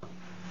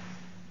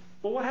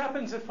 Well, what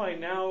happens if I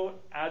now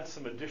add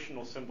some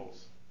additional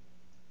symbols,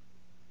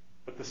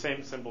 but the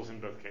same symbols in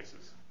both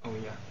cases? Oh,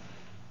 yeah.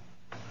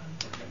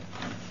 Okay.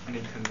 Any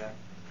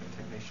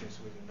concatenations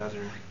with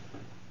another.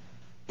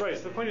 Right,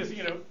 so the point is,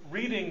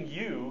 reading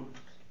U,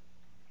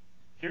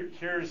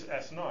 here's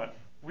S naught.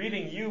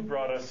 Reading U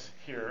brought us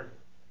here,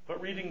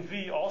 but reading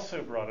V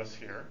also brought us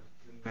here.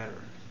 Doesn't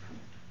matter.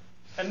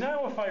 And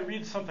now if I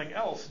read something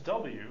else,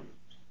 W,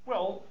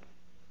 well,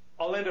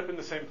 I'll end up in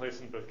the same place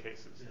in both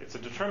cases. It's a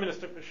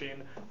deterministic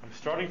machine. I'm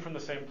starting from the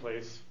same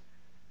place.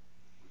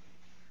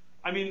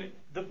 I mean,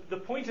 the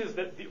point is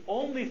that the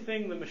only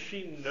thing the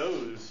machine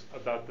knows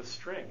about the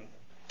string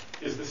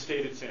is the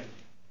state it's in.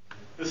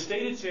 The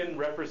state it's in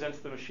represents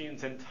the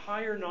machine's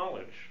entire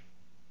knowledge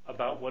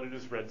about what it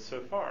has read so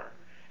far.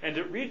 And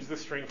it reads the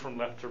string from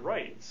left to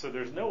right, so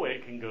there's no way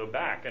it can go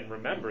back and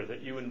remember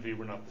that U and V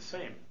were not the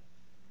same.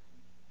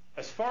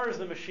 As far as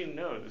the machine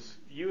knows,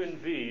 U and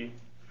V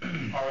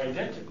are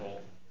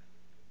identical,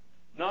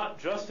 not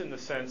just in the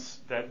sense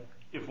that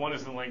if one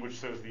is in the language,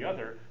 so is the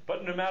other,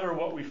 but no matter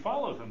what we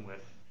follow them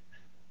with,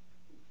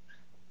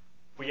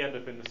 we end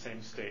up in the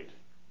same state.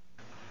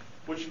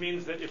 Which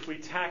means that if we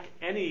tack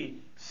any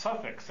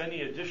suffix,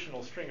 any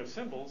additional string of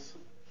symbols,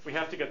 we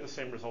have to get the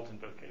same result in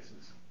both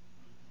cases.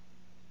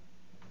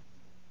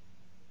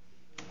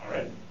 All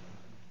right?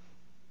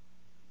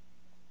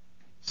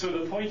 So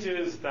the point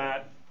is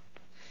that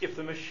if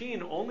the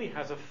machine only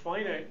has a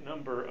finite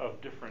number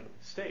of different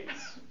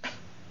states,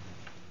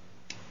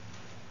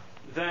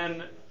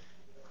 then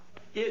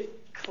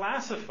it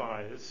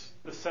classifies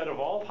the set of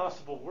all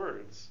possible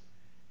words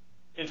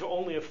into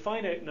only a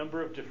finite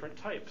number of different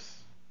types.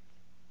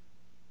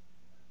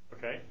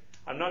 Okay?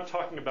 I'm not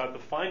talking about the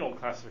final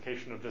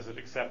classification of does it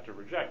accept or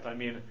reject. I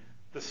mean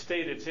the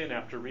state it's in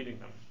after reading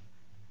them.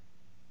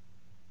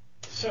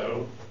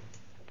 So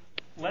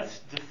let's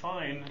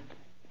define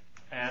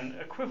an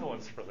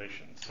equivalence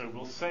relation. So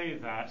we'll say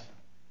that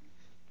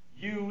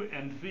U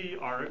and V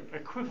are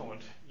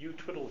equivalent, U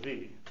twiddle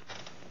V.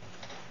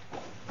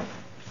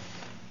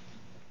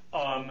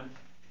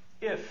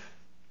 If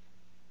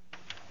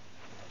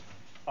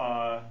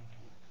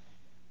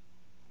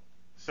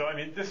so I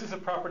mean, this is a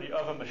property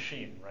of a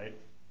machine, right?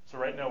 So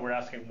right now we're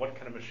asking what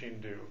can a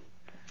machine do?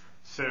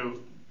 So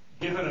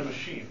given a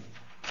machine,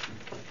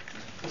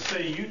 let's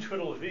say U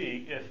twiddle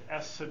V if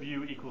S sub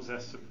U equals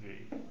S sub V.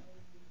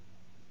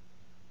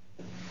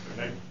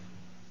 Okay?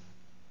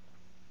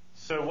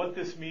 So what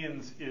this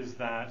means is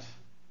that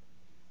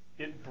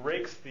it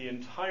breaks the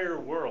entire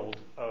world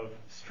of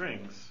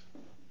strings,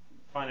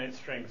 finite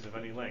strings of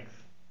any length,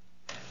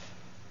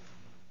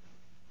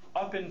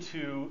 up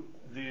into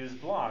these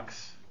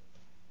blocks,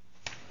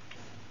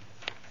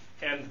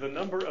 and the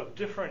number of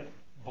different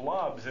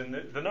blobs in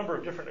the number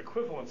of different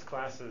equivalence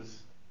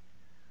classes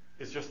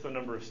is just the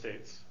number of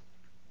states.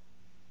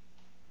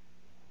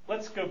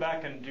 Let's go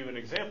back and do an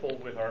example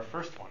with our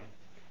first one.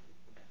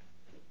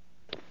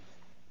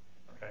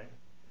 Okay.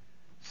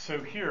 So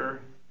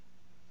here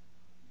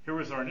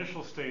was our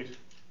initial state,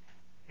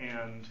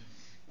 and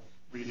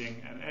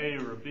reading an A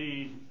or a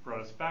B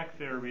brought us back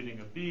there. Reading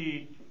a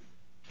B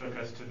took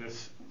us to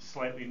this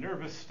slightly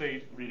nervous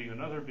state. Reading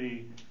another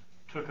B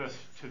took us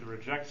to the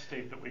reject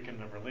state that we can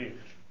never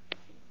leave.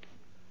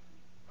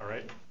 All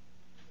right?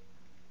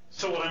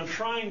 So what I'm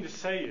trying to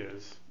say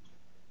is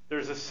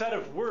there's a set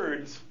of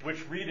words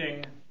which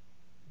reading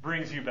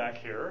brings you back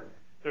here.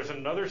 There's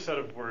another set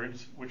of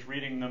words which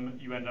reading them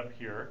you end up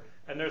here.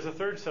 And there's a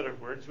third set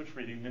of words which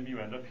reading them you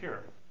end up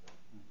here.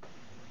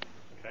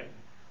 Okay?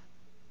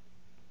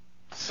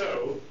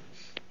 So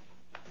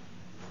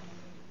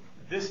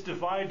this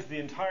divides the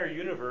entire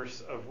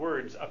universe of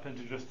words up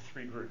into just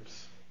 3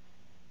 groups.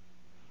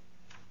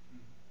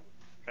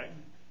 Okay?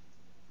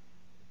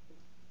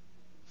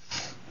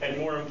 And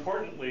more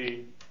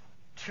importantly,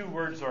 2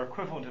 words are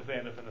equivalent if they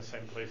end up in the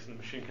same place, and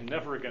the machine can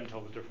never again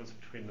tell the difference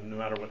between them, no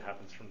matter what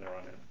happens from there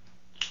on in.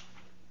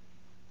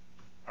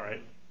 All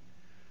right?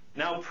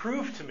 Now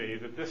prove to me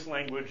that this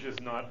language is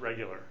not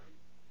regular.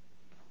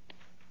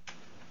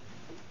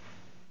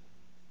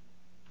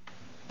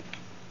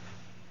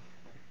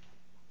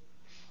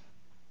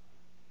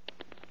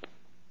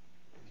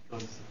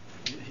 Because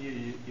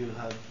here you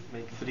have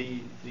make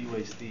three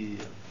ways,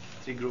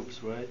 3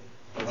 groups, right?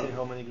 Let's see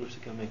how many groups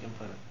you can make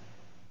infinite.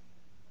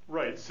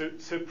 Right. So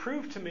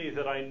prove to me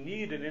that I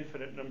need an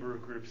infinite number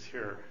of groups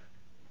here.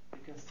 You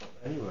can stop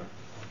anywhere.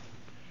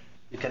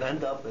 You can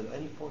end up at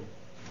any point.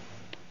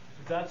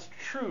 That's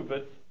true,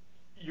 but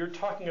you're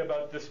talking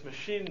about this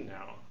machine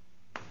now.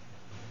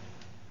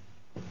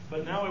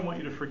 But now I want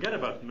you to forget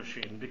about the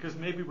machine, because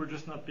maybe we're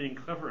just not being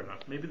clever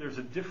enough. Maybe there's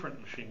a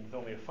different machine with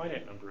only a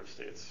finite number of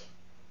states.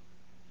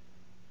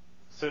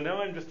 So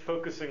now I'm just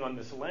focusing on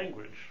this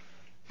language.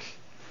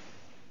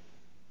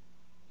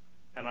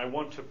 And I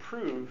want to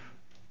prove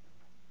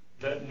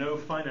that no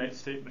finite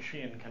state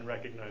machine can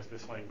recognize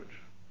this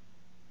language.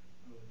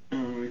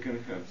 We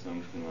can have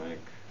something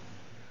like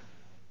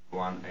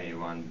 1A,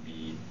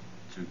 1B,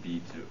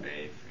 2B,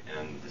 2A,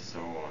 and so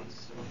on.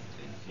 So to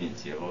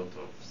infinity, a lot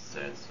of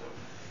sets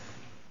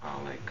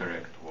of like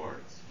correct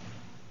words.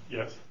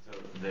 Yes. So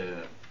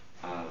the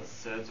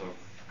set of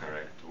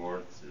correct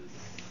words is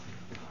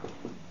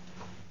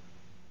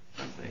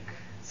like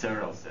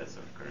several sets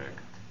of correct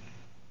words.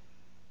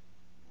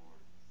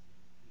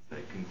 It's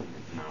like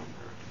infinite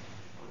number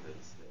of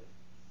that set.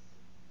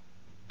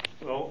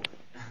 Well,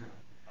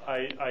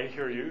 I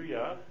hear you,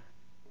 yeah.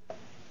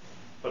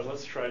 But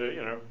let's try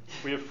to,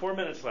 we have 4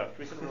 minutes left.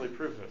 We can really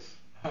prove this.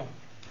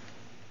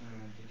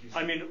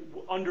 I mean,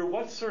 under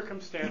what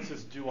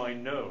circumstances do I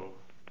know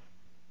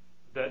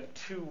that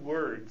 2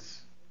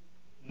 words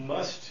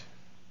must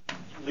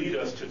lead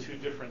us to 2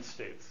 different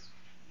states?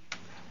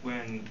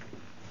 When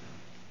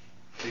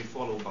they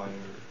follow by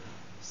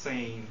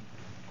same,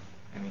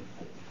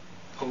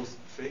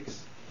 postfix,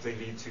 they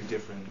lead to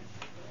different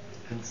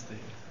End state.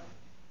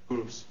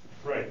 groups.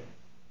 Right.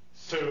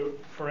 So,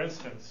 for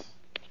instance,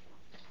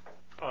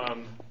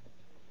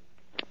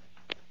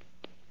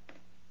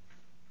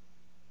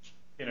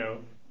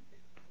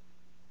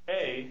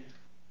 A,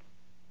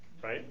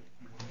 right?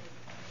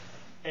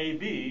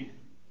 AB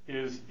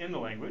is in the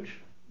language.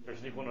 There's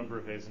an equal number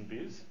of A's and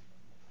B's.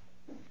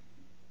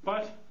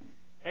 But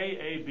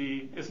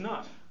AAB is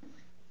not.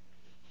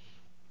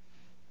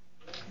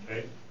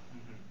 Okay?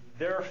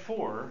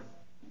 Therefore,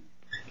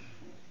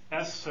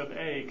 S sub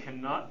A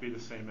cannot be the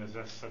same as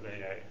S sub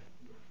AA.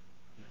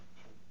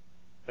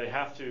 They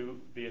have to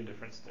be in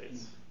different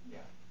states. Yeah.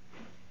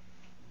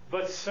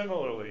 But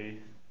similarly,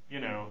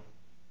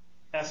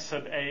 S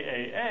sub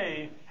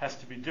AAA has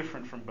to be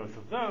different from both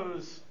of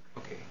those.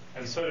 Okay.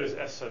 And so does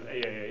S sub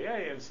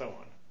AAA, and so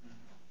on.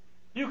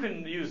 You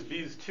can use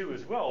these two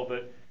as well,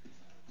 but,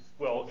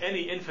 well,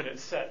 any infinite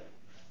set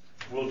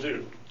will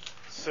do.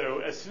 So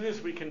as soon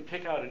as we can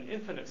pick out an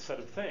infinite set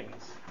of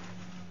things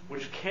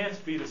which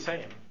can't be the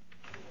same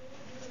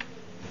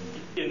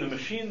in the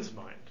machine's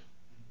mind,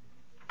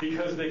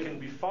 because they can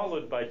be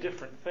followed by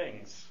different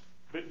things,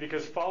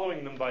 because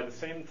following them by the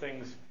same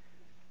things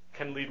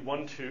can lead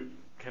one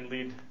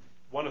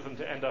of them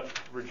to end up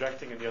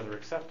rejecting and the other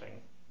accepting.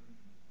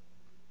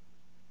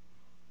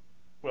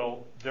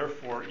 Well,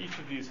 therefore, each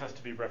of these has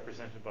to be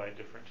represented by a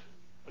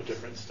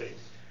different state.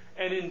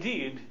 And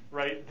indeed,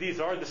 right, these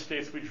are the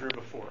states we drew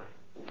before,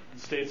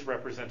 states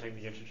representing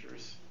the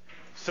integers.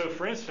 So,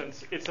 for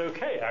instance, it's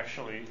okay,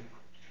 actually,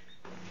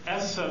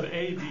 S sub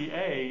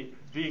ABA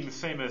being the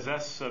same as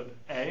S sub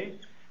A.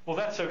 Well,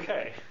 that's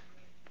okay.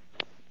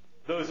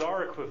 Those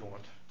are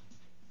equivalent,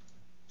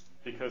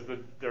 because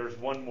there's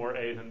one more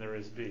A than there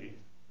is B.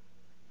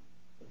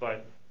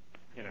 But,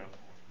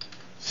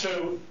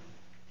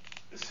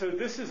 So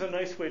this is a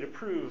nice way to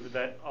prove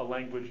that a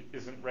language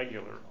isn't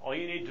regular. All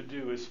you need to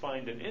do is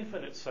find an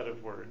infinite set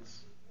of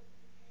words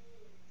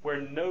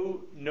where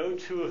no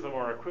two of them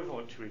are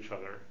equivalent to each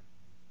other,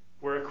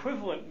 where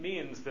equivalent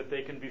means that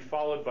they can be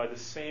followed by the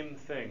same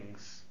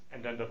things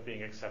and end up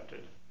being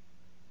accepted.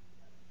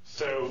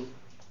 So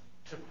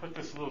to put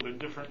this a little bit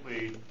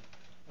differently,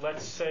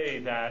 let's say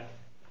that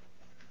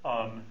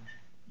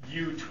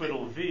U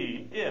twiddle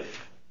V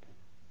if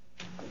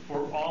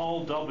for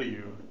all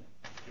W,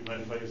 do you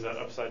mind if I use that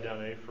upside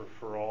down A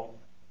for all?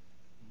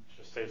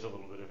 Just saves a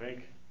little bit of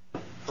ink.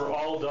 For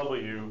all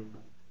W,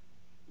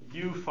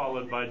 U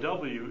followed by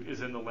W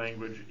is in the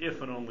language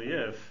if and only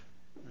if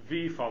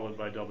V followed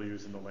by W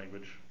is in the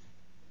language.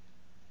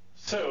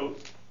 So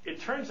it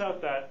turns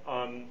out that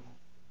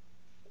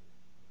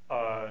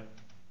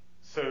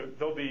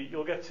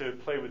you'll get to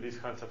play with these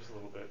concepts a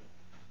little bit.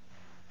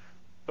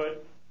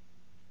 But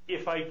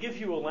if I give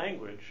you a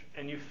language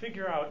and you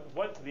figure out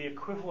what the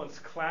equivalence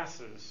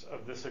classes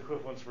of this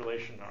equivalence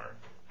relation are,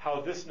 how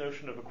this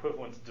notion of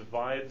equivalence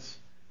divides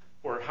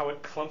or how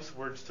it clumps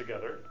words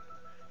together,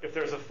 if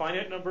there's a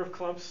finite number of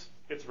clumps,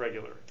 it's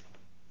regular.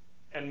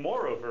 And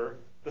moreover,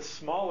 the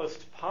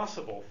smallest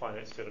possible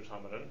finite state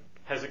automaton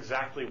has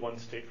exactly one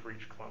state for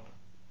each clump.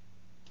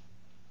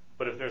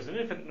 But if there's an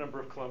infinite number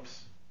of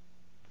clumps,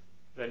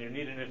 then you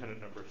need an infinite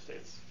number of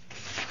states.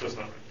 So it's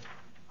not regular.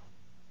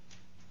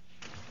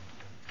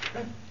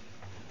 Okay.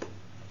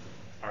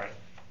 All right.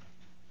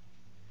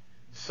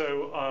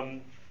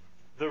 So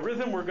the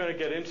rhythm we're going to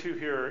get into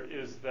here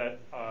is that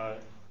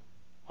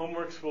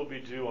homeworks will be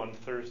due on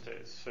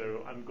Thursdays.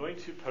 So I'm going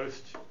to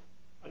post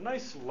a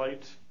nice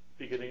light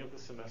beginning of the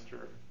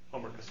semester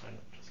homework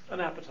assignment, just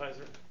an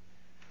appetizer,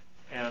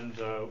 and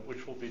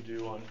which will be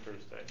due on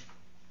Thursday.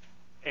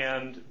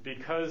 And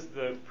because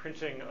the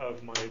printing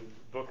of my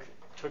book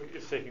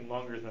is taking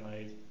longer than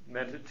I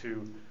meant it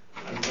to,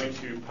 I'm going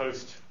to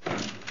post.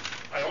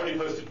 I already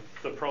posted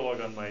the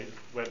prologue on my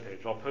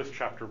webpage. I'll post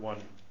chapter 1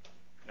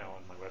 now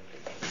on my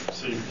webpage,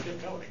 so you can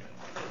get going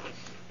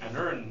and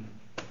earn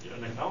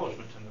an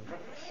acknowledgement in the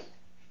preface.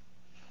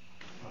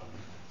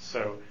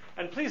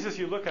 And please, as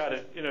you look at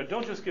it,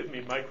 don't just give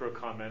me micro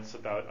comments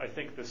about, I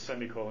think this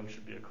semicolon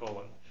should be a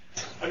colon.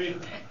 I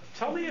mean,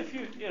 tell me if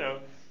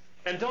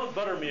and don't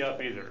butter me up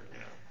either.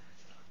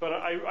 But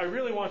I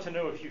really want to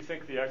know if you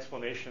think the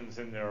explanations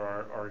in there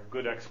are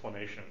good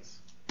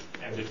explanations,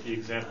 and if the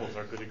examples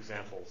are good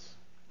examples.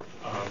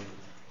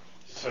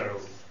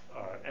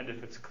 And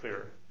if it's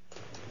clear.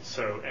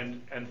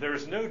 And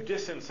there's no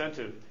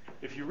disincentive.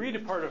 If you read a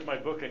part of my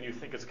book and you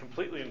think it's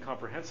completely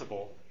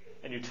incomprehensible,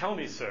 and you tell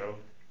me so,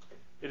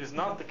 it is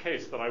not the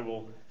case that I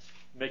will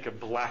make a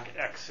black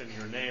X in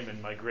your name in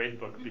my grade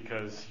book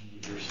because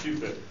you're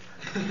stupid.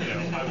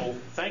 I will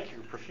thank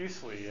you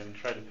profusely and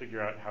try to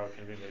figure out how it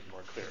can be made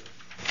more clear.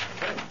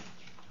 Okay?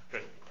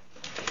 Good.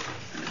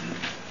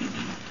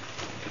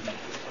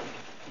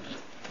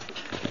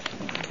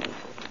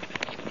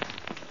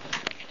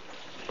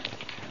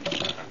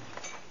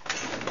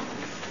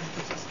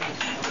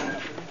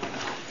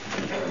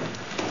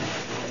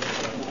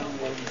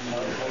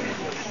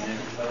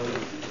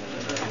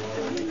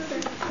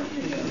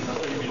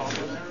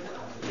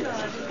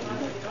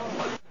 Yeah.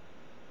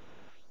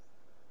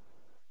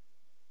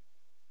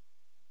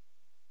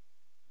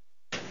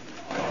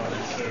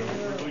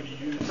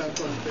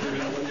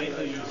 It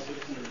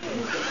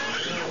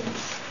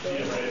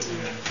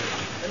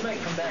might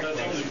come back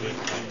next week.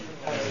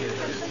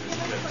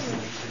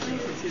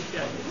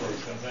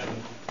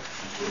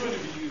 We're going to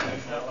be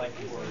using that like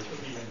for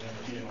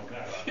energy and all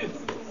that.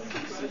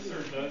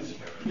 Sensor does.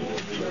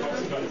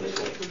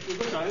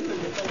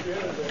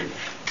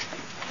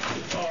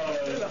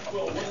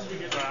 Well, once we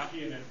get back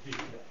in and peak,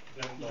 then.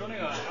 你说那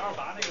个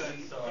L8那个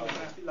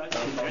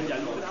原点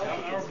就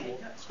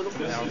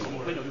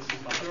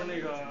是那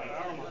个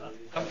L 嘛，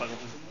他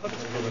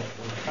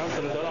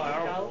怎么得到 L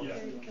 ？L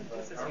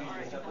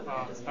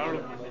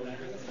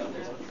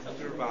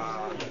就是把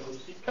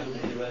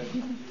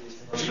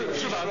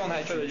是把状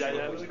态是演技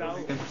术状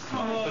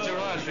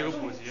态是一个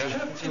补习，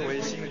作为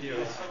新的地方。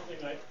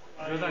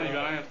就在你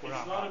原来那图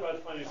上，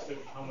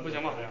不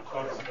行吗？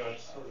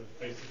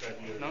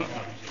能。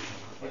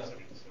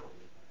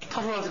他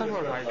说啥意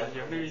思？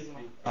也是这个意思吗？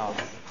啊。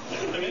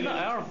那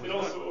L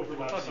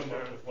到底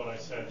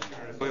是？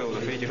我有个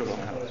非技术状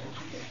态。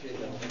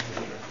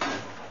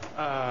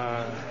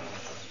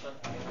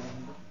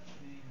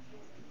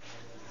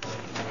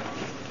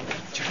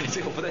就是你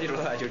最后不在技术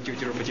状态，就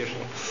是不接受。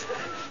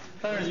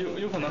但是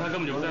有可能他根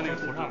本就不在那个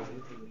图上。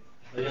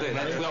对，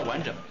那图要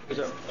完整。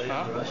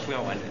啊？图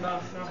要完整。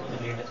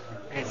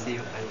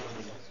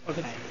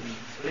OK。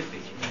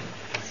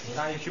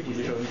当你去补习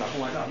的时候，你把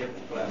公完这些补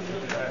出来。比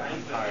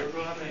如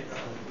说那个。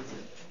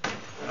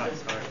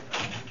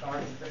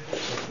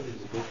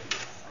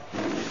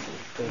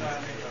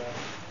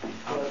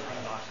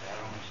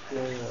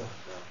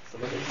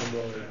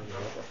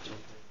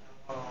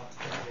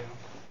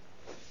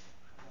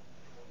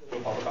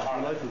I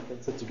like we can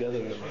sit together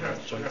and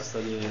try to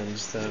study and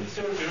understand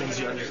things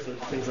you understood,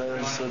 things I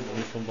understood, and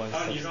we combine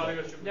stuff.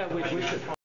 Yeah, we should.